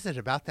 what is it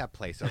about that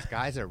place? Those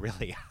guys are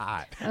really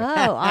hot.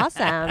 Oh,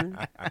 awesome.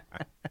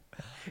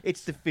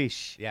 It's the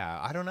fish. Yeah,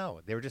 I don't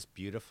know. They were just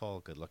beautiful,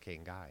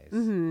 good-looking guys.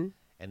 And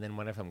then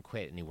one of them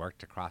quit, and he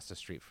worked across the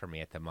street from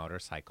me at the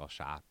motorcycle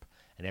shop.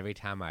 And every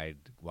time I'd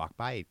walk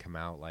by, he'd come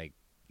out like,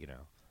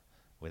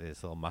 with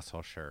his little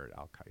muscle shirt.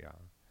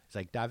 He's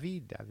like,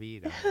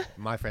 David.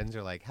 My friends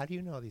are like, how do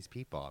you know these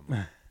people? I'm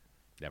like,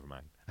 never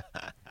mind.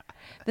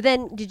 But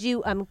then did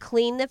you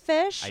clean the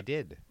fish? I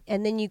did.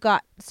 And then you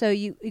got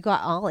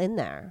all in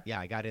there. Yeah,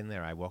 I got in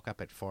there. I woke up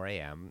at 4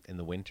 a.m. in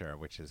the winter,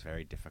 which is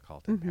very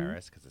difficult in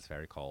Paris because it's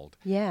very cold.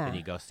 Yeah. And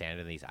you go stand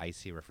in these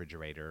icy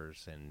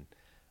refrigerators and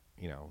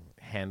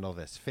handle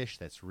this fish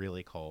that's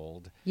really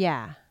cold.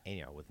 Yeah.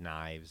 And, with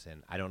knives,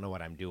 and I don't know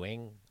what I'm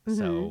doing.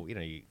 So,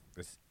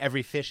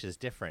 every fish is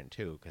different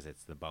too, because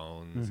it's the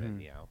bones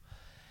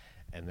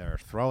and they're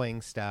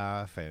throwing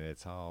stuff and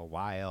it's all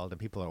wild and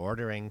people are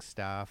ordering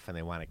stuff and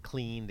they want it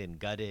cleaned and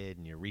gutted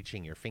and you're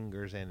reaching your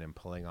fingers in and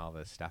pulling all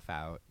this stuff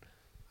out.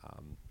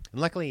 And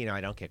luckily,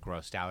 I don't get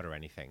grossed out or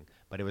anything,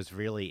 but it was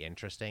really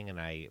interesting and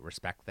I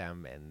respect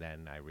them. And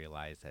then I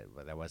realized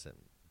that wasn't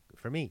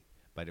for me,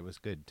 but it was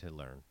good to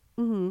learn.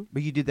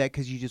 But you did that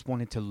because you just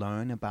wanted to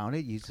learn about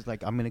it? You just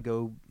like, I'm going to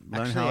go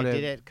learn Actually, how to... I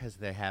did it because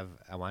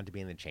I wanted to be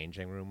in the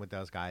changing room with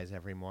those guys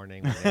every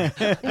morning.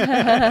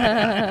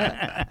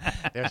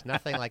 There's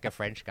nothing like a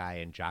French guy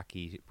in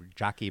jockey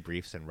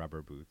briefs and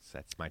rubber boots.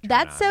 That's my turn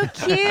That's so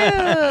cute.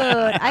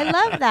 I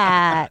love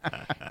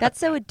that. That's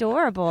so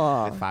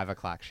adorable. With 5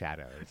 o'clock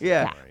shadows.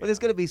 Yeah. Well, there's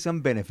got to be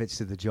some benefits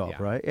to the job,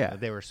 right? Yeah.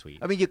 They were sweet.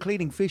 I mean, you're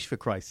cleaning fish, for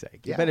Christ's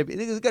sake.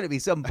 There's got to be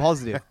some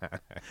positive,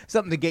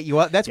 something to get you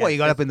up. That's why you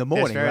got up in the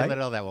morning, there's very right?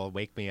 little that will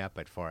wake me up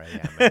at 4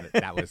 a.m. And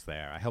that was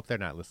there. I hope they're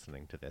not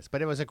listening to this.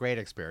 But it was a great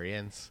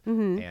experience.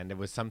 And it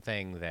was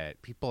something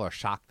that people are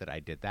shocked that I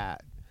did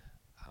that.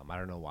 I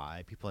don't know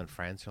why. People in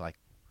France are like,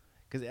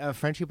 because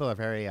French people are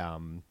very,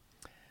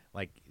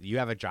 like, you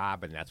have a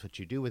job and that's what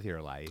you do with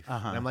your life.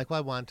 And I'm like, well,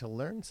 I want to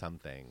learn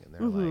something. And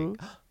they're like,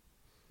 oh,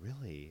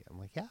 really? I'm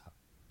like, yeah.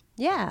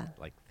 Yeah.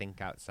 Like,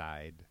 think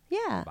outside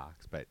the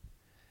box. But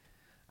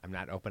I'm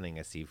not opening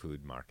a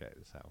seafood market,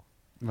 so.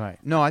 Right.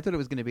 No, I thought it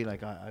was going to be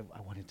like, I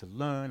wanted to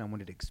learn, I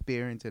wanted to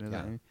experience it.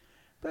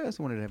 But I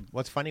also wanted to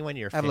What's funny when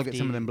you're have 50 a look at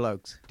some of them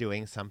blokes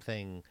doing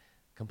something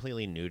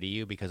completely new to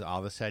you because all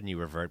of a sudden you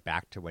revert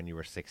back to when you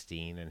were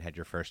 16 and had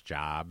your first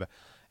job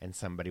and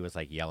somebody was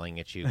like yelling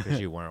at you because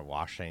you weren't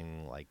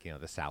washing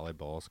the salad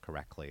bowls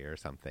correctly or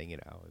something,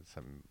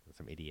 some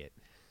idiot.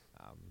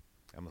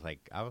 I'm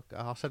like, all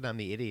of a sudden I'm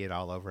the idiot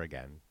all over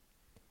again.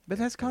 But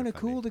that's kind of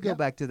cool to go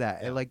back to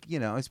that. Like,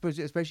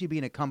 especially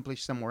being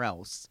accomplished somewhere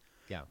else.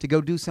 Yeah. To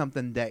go do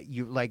something that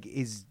you like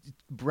is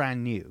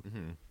brand new.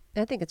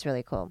 I think it's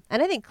really cool.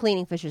 And I think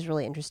cleaning fish is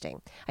really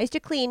interesting. I used to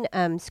clean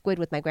squid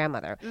with my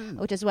grandmother,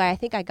 which is why I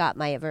think I got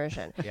my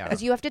aversion.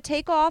 Because you have to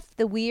take off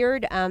the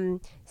weird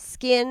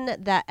skin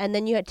and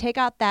then you take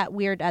out that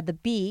weird, the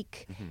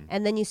beak,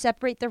 and then you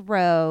separate the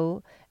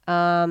roe,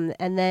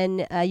 and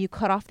then you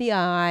cut off the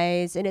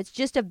eyes. And it's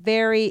just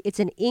it's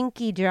an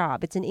inky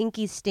job. It's an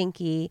inky,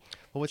 stinky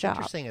what's job.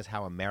 Interesting is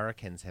how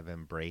Americans have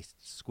embraced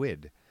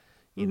squid.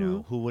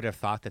 Who would have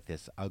thought that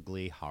this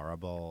ugly,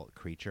 horrible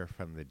creature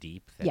from the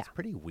deep that's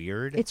pretty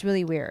weird. It's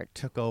really weird.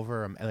 Took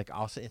over. And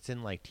also, it's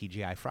in like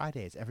TGI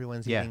Fridays.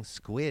 Everyone's eating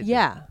squid.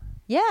 Yeah.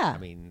 Yeah. I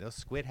mean, those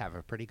squid have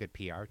a pretty good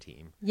PR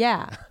team.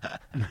 Yeah.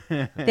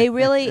 They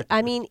really,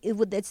 I mean,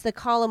 it's the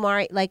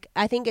calamari. Like,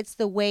 I think it's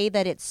the way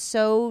that it's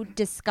so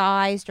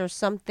disguised or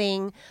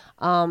something.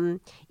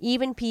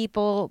 Even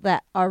people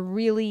that are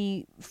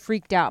really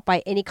freaked out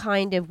by any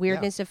kind of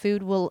weirdness of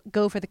food will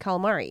go for the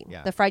calamari,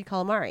 the fried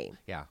calamari.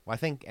 Yeah. Well, I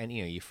think, and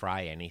you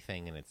fry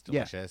anything and it's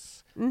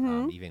delicious.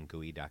 Even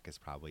gooey duck is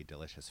probably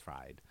delicious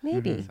fried.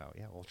 Maybe. So,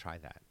 yeah, we'll try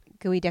that.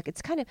 Gooey duck.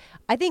 It's kind of,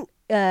 I think,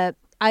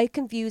 I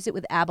confuse it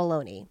with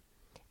abalone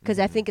because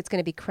I think it's going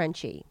to be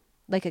crunchy.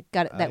 Like it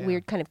got that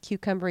weird kind of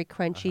cucumbery,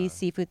 crunchy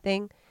seafood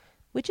thing,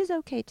 which is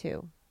okay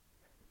too.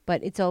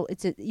 But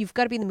you've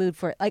got to be in the mood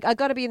for it. Like I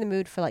got to be in the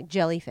mood for like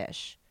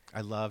jellyfish. I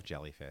love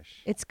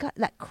jellyfish. It's got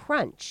that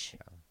crunch.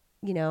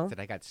 you know. That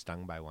I got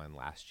stung by one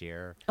last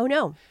year. Oh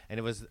no! And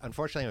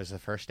unfortunately, it was the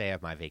first day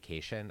of our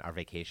vacation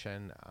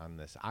on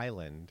this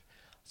island.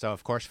 So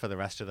of course, for the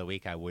rest of the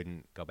week, I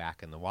wouldn't go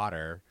back in the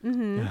water.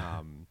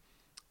 Mm-hmm.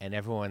 And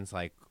everyone's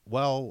like,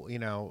 "Well,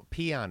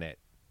 pee on it,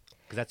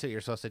 because that's what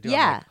you're supposed to do."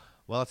 Yeah. I'm like,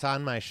 well, it's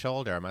on my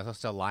shoulder. Am I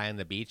supposed to lie on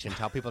the beach and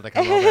tell people to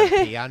come over and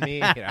pee on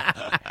me?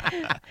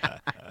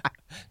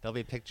 There'll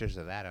be pictures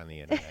of that on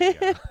the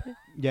internet.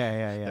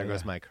 Yeah. There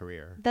goes my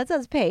career. That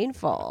sounds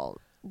painful,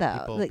 though.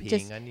 People like,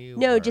 peeing on you?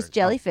 No, just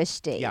jellyfish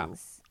stings.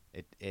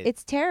 Yeah.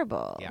 It's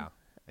terrible. Yeah.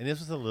 And this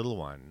was a little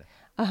one.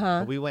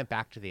 Uh-huh. We went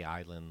back to the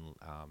island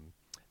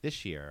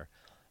this year,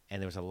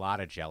 and there was a lot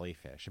of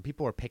jellyfish, and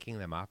people were picking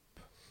them up.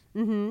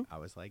 Mm-hmm. I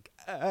was like,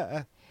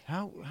 How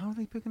are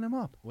they picking them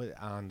up?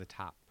 on the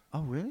top.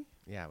 Oh, really?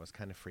 Yeah, it was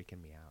kind of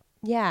freaking me out.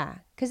 Yeah,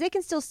 because they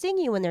can still sting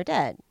you when they're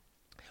dead.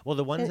 Well,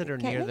 the ones that are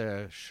Can't near they?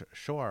 the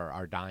shore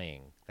are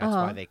dying. That's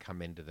why they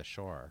come into the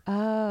shore.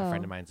 Oh. A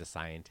friend of mine's a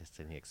scientist,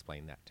 and he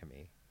explained that to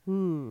me. I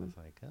was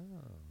like,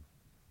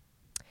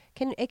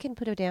 It can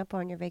put a damper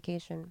on your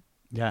vacation.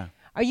 Yeah.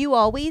 Are you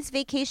always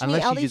vacationing?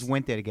 Unless you just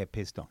went there to get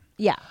pissed on.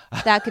 Yeah,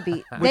 that could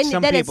be. Which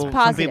then it's positive.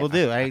 some people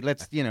do.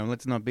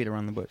 Let's not beat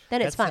around the bush.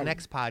 Then That's it's fun. the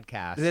next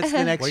podcast. That's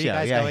the next Where are show. you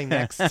guys yeah. going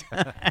next?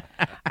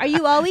 Are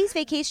you always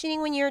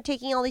vacationing when you're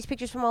taking all these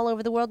pictures from all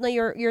over the world? No,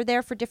 you're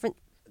there for different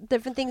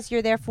things.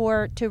 You're there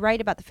to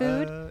write about the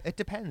food. It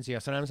depends.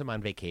 Sometimes I'm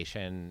on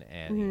vacation,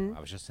 and I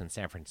was just in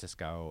San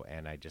Francisco,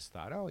 and I just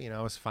thought,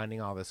 I was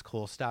finding all this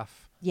cool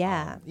stuff.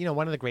 Yeah.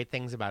 One of the great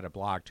things about a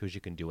blog too is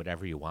you can do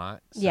whatever you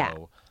want. So, Yeah.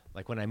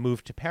 like when I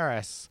moved to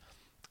Paris,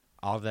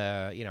 all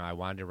the I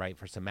wanted to write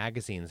for some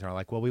magazines. They're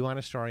like, well, we want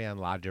a story on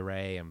La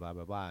Durée and blah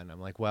blah blah, and I'm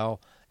like,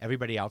 well,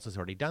 everybody else has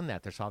already done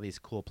that. There's all these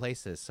cool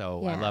places,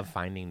 so I Yeah. love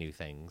finding new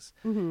things.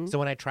 Mm-hmm. So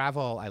when I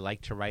travel, I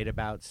like to write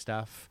about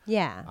stuff.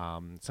 Yeah.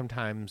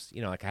 Sometimes,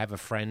 like I have a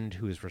friend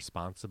who is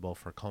responsible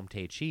for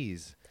Comté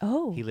cheese.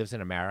 Oh. He lives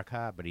in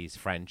America, but he's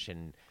French,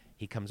 and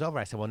he comes over.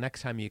 I said, well,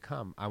 next time you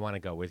come, I want to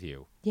go with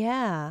you.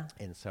 Yeah.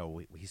 And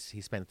so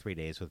he spent 3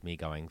 days with me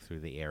going through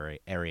the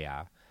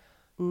area.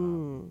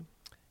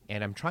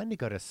 And I'm trying to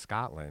go to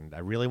Scotland. I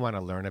really want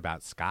to learn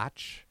about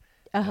Scotch.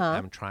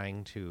 I'm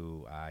trying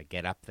to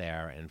get up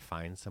there and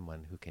find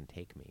someone who can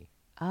take me.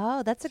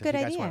 Oh, that's a So good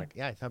if you guys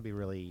idea. I thought it'd be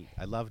really,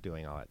 I love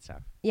doing all that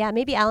stuff. Yeah,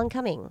 maybe Alan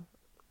Cumming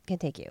can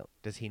take you.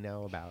 Does he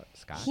know about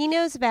Scotch? He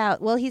knows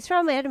about. Well, he's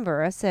from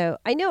Edinburgh, so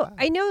I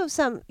know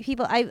some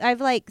people.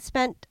 I've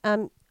spent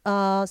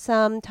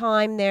some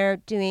time there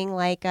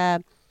doing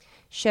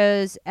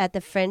shows at the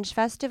Fringe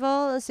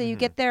Festival. So you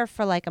get there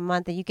for a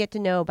month, and you get to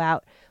know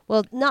about.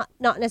 Well, not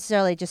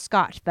necessarily just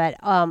Scotch, but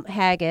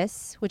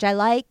haggis, which I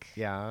like.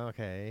 Yeah,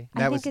 okay.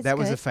 That was good.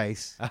 a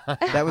face.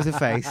 That was a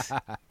face.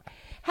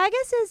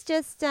 Haggis is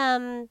just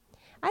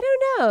I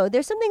don't know.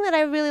 There's something that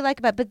I really like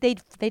about, but they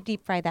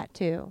deep fry that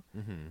too,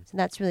 so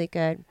that's really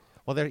good.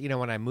 Well,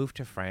 when I moved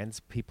to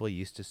France, people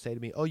used to say to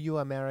me, "Oh, you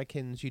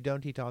Americans, you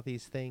don't eat all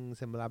these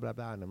things," and blah blah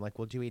blah. And I'm like,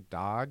 "Well, do you eat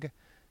dog?"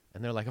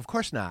 And they're like, "Of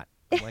course not."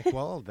 I'm like,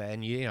 "Well,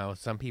 then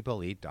some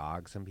people eat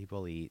dog, some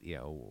people eat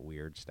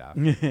weird stuff."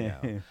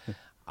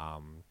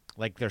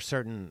 Like there's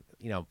certain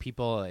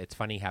people. It's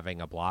funny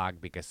having a blog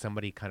because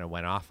somebody kind of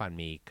went off on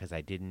me because I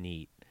didn't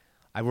eat.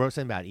 I wrote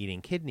something about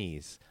eating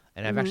kidneys,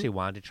 and I've actually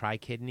wanted to try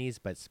kidneys,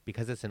 but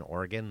because it's an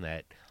organ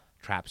that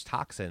traps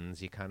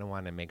toxins, you kind of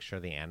want to make sure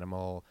the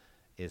animal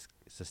is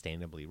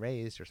sustainably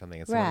raised or something.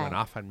 And someone went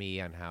off on me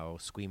on how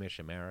squeamish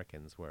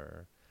Americans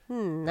were.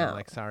 No. I'm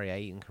like, sorry, I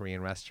eat in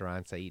Korean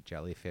restaurants. I eat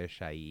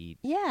jellyfish. I eat.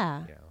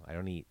 Yeah. I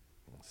don't eat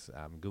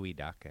gooey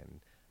duck,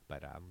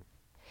 but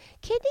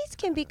kidneys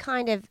can be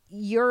kind of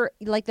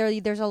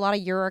there's a lot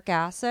of uric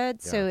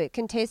acid, so it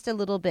can taste a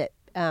little bit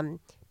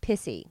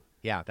pissy.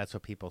 Yeah, that's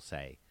what people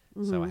say.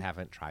 So I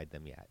haven't tried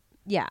them yet.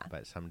 Yeah.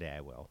 But someday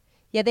I will.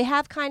 Yeah, they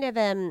have kind of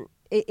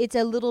it's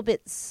a little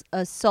bit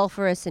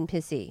sulfurous and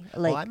pissy.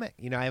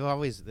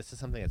 This is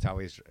something that's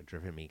always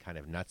driven me kind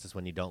of nuts is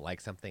when you don't like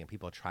something and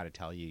people try to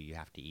tell you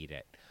have to eat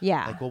it.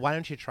 Yeah. Like, well, why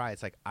don't you try it?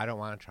 It's like, I don't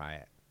want to try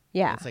it.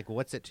 Yeah. It's like, well,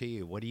 what's it to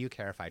you? What do you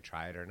care if I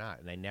try it or not?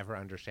 And I never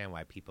understand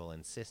why people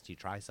insist you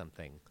try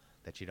something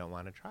that you don't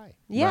want to try.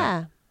 Yeah.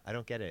 Right. I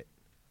don't get it.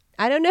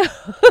 I don't know.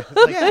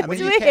 Yeah, what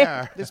do you weird.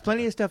 care? There's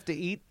plenty of stuff to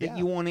eat that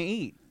you want to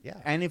eat. Yeah.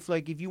 And if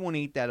you want to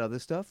eat that other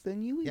stuff,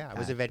 then you eat Yeah, I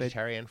was a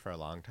vegetarian for a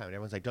long time.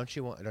 Everyone's like, don't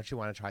you want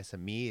to try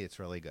some meat? It's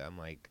really good. I'm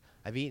like,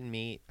 I've eaten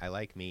meat. I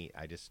like meat.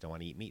 I just don't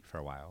want to eat meat for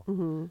a while.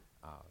 Mm-hmm.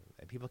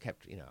 And people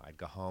kept, I'd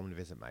go home to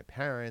visit my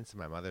parents, and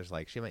my mother's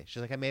like, she's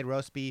like, I made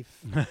roast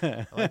beef.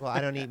 I'm like, well,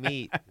 I don't eat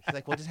meat. She's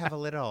like, well, just have a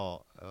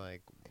little. I'm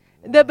like,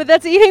 But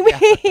that's eating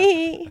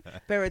meat.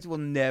 Parents will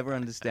never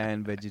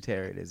understand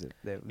vegetarianism.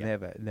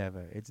 Never.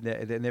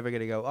 They're never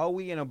going to go,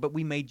 oh, but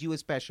we made you a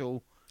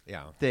special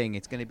thing.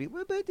 It's going to be,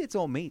 but it's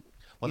all meat.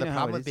 Well, the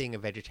problem with being a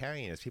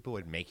vegetarian is people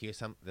would make you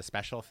the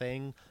special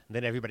thing, and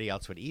then everybody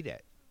else would eat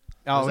it.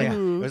 Oh, it yeah.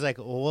 It was like,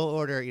 well, we'll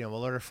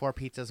order 4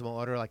 pizzas, and we'll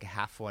order like a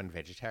half one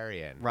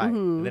vegetarian. Right.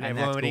 And then And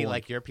everyone would that's eat cool.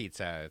 like your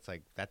pizza. It's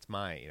like, that's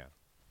mine,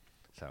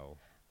 So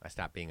I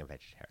stopped being a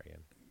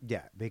vegetarian.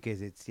 Yeah,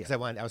 because it's Because I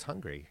was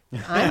hungry.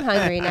 I'm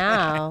hungry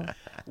now.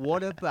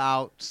 What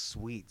about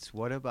sweets?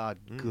 What about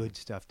good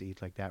stuff to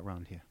eat like that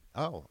around here?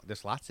 Oh,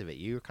 there's lots of it.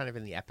 You're kind of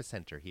in the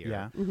epicenter here.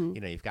 Yeah. Mm-hmm.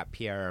 You know, you've got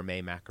Pierre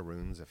Hermé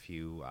macaroons a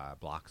few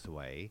blocks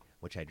away,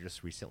 which I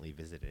just recently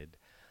visited.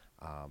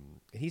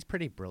 He's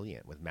pretty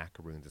brilliant with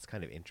macaroons. It's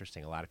kind of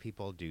interesting. A lot of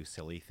people do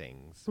silly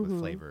things with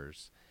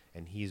flavors,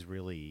 and he's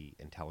really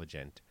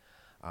intelligent.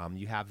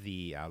 You have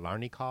the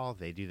Larnicol.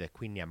 They do the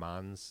Queen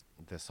Yamans,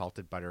 the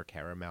salted butter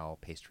caramel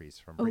pastries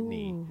from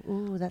Brittany.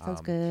 Ooh, that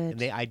sounds good. And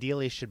they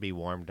ideally should be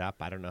warmed up.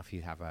 I don't know if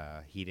you have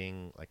a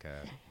heating, like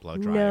a blow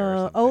dryer or No.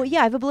 something. Oh,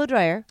 yeah, I have a blow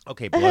dryer.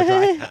 Okay, blow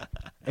dry.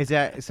 Is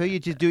that so? You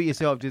just do it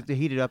yourself, just to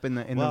heat it up in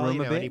the room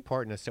a bit. Any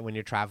important. So when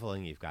you're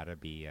traveling, you've got to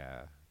be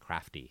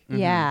crafty.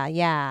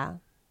 Yeah.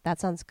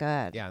 That sounds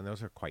good. Yeah, and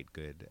those are quite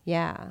good.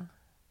 Yeah.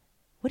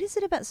 What is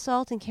it about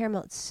salt and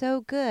caramel? It's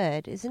so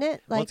good, isn't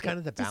it? Well, it's kind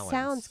of the it just balance.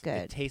 sounds good.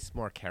 It tastes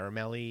more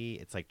caramelly.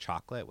 It's like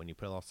chocolate. When you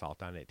put a little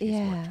salt on it, it tastes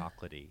more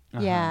chocolatey.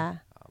 Yeah.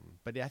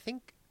 But I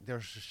think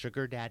there's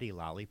Sugar Daddy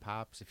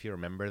lollipops, if you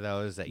remember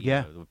those, that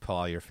Yeah. would pull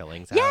all your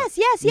fillings out. Yes,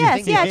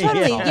 think yeah, they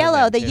totally. make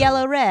Yellow, them the too.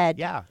 yellow-red.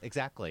 Yeah,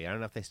 exactly. I don't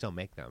know if they still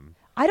make them.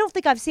 I don't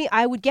think I've seen.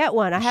 I would get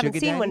one. I haven't Sugar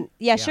seen Daddy? one.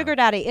 Yeah, Yeah. Sugar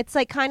Daddy. It's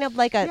like kind of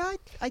like a. Yeah,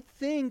 I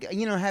think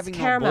having not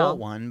caramel. bought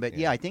one, but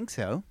yeah, I think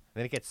so.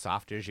 Then it gets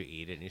softer as you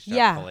eat it, and you start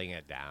Yeah. pulling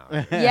it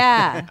down.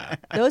 Yeah,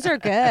 those are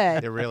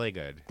good. They're really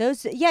good.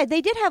 Those, yeah, they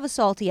did have a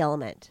salty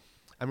element.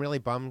 I'm really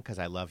bummed because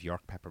I love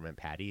York peppermint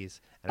patties,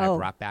 and Oh. I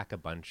brought back a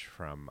bunch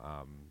from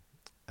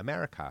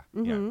America,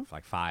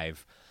 like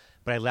 5.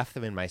 But I left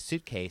them in my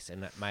suitcase,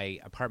 and my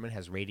apartment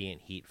has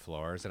radiant heat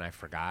floors, and I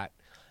forgot.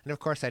 And of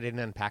course, I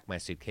didn't unpack my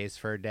suitcase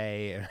for a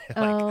day. And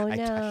I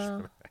touched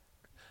them.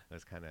 It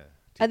was kind of.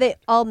 Are they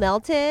all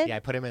melted? Yeah, I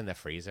put them in the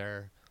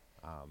freezer,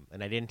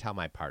 and I didn't tell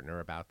my partner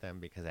about them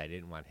because I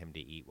didn't want him to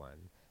eat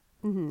one.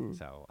 Mm-hmm.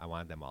 So I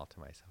wanted them all to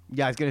myself.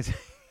 Yeah, I was gonna say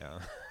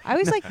I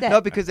always like that.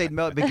 not because they'd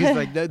melt, because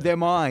like they're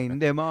mine.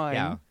 They're mine.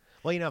 Yeah.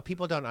 Well,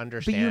 people don't But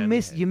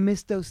understand. you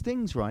miss those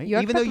things, right?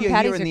 York Even though pepper you're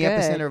patties here in the are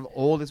good. epicenter of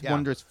all this Yeah.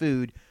 wondrous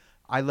food,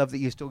 I love that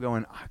you're still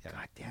going,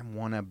 goddamn,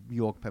 want a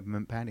York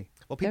peppermint patty.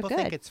 Well, They're people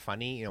think good. it's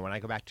funny. When I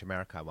go back to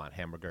America, I want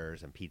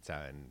hamburgers and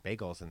pizza and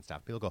bagels and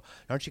stuff. People go,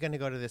 "Aren't you going to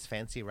go to this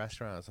fancy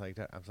restaurant?" I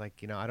was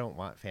like, I don't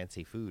want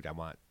fancy food. I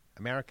want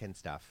American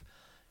stuff.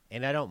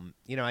 And I don't,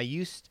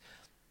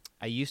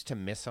 I used to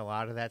miss a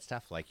lot of that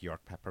stuff, like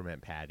York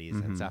peppermint patties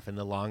and stuff. And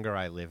the longer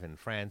I live in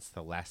France,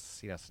 the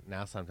less,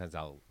 now sometimes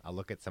I'll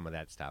look at some of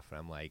that stuff and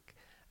I'm like,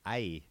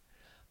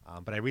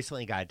 but I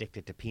recently got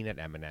addicted to peanut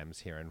M&Ms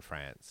here in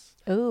France.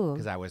 Ooh.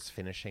 Because I was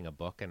finishing a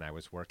book and I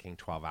was working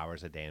 12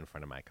 hours a day in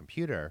front of my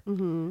computer.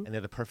 And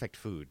they're the perfect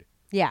food.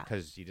 Yeah.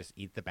 Because you just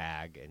eat the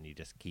bag and you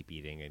just keep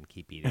eating and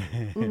keep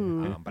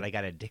eating. But I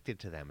got addicted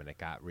to them and it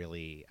got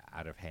really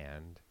out of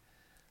hand.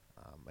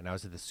 And I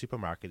was at the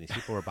supermarket and these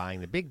people were buying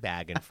the big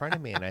bag in front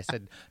of me. And I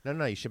said,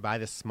 no, you should buy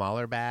the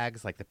smaller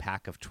bags, like the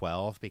pack of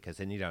 12, because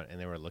then you don't. And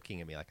they were looking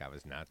at me like I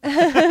was nuts.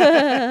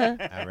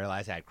 I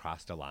realized I had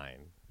crossed a line.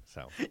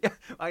 So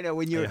I know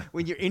when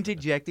you're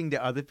interjecting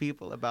to other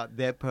people about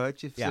their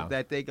purchase of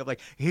that thing. I'm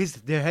like, here's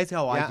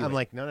how I do I'm it.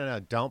 like, no,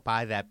 don't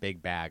buy that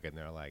big bag. And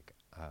they're like,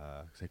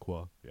 c'est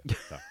quoi? Yeah,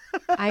 so.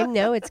 I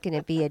know it's going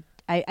to be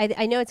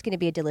I know it's going to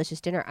be a delicious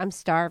dinner. I'm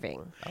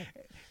starving.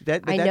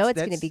 I know it's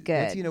going to be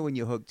good. That's when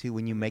you're hooked to,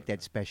 when you make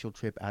that special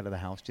trip out of the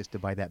house just to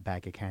buy that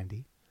bag of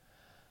candy.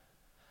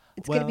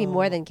 It's going to be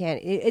more than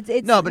candy. It's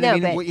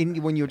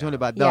when you were talking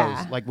about those,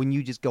 Yeah. like when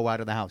you just go out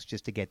of the house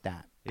just to get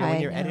that. When I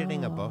you're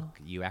editing a know. book,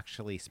 you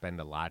actually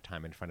spend a lot of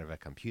time in front of a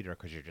computer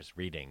because you're just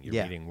reading. You're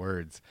Yeah. reading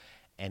words.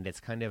 And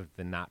it's kind of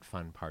the not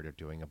fun part of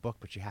doing a book,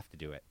 but you have to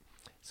do it.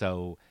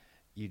 So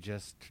you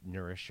just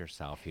nourish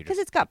yourself. because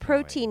it's got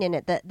protein in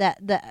it.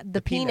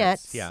 The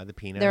peanuts. Yeah, the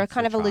peanuts. They're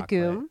kind the of a chocolate.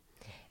 legume,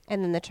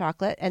 and then the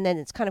chocolate, and then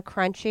it's kind of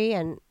crunchy,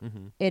 and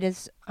it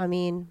is. I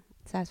mean,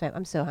 satisfying.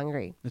 I'm so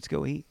hungry. Let's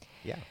go eat.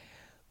 Yeah.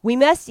 We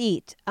must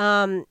eat.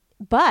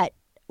 But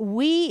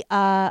we.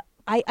 I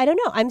don't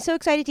know. I'm so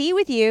excited to eat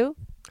with you,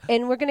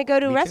 and we're going to go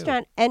to a Me too.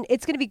 restaurant, and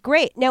it's going to be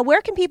great. Now,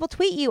 where can people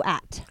tweet you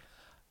at?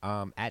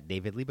 At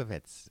David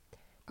Leibovitz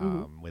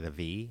with a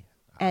V.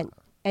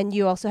 And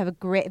you also have a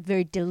great,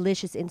 very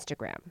delicious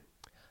Instagram.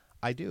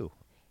 I do.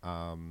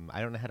 I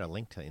don't know how to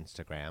link to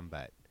Instagram,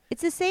 but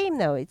It's the same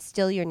though. It's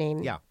still your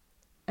name. yeah.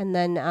 And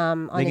then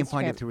on They can Instagram.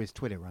 find it through his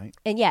Twitter, right?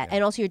 And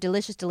and also your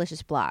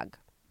delicious blog.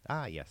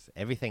 Ah, yes.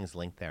 Everything's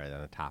linked there.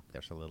 On the top,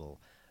 there's a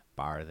little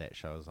bar that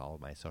shows all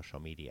of my social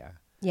media.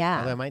 Yeah.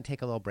 Although I might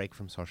take a little break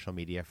from social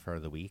media for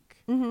the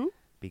week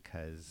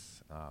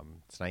because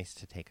it's nice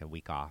to take a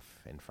week off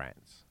in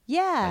France,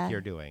 Yeah. like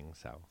you're doing.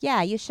 So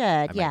Yeah, you should.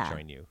 I yeah. might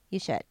join you. You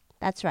should.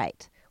 That's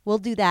right. We'll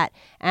do that.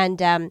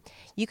 And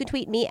you can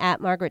tweet me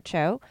at Margaret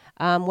Cho.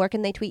 Where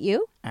can they tweet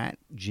you? At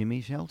Jimmy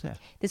Shelter.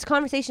 This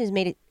conversation has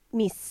made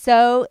me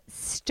so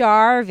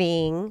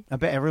starving. I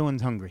bet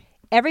everyone's hungry.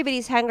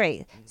 Everybody's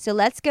hungry. So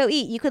let's go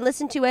eat. You can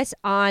listen to us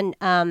on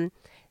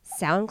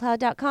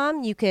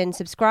SoundCloud.com. You can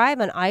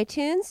subscribe on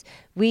iTunes.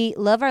 We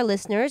love our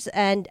listeners,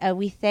 and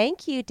we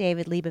thank you,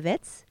 David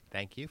Leibovitz.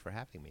 Thank you for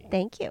having me.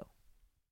 Thank you.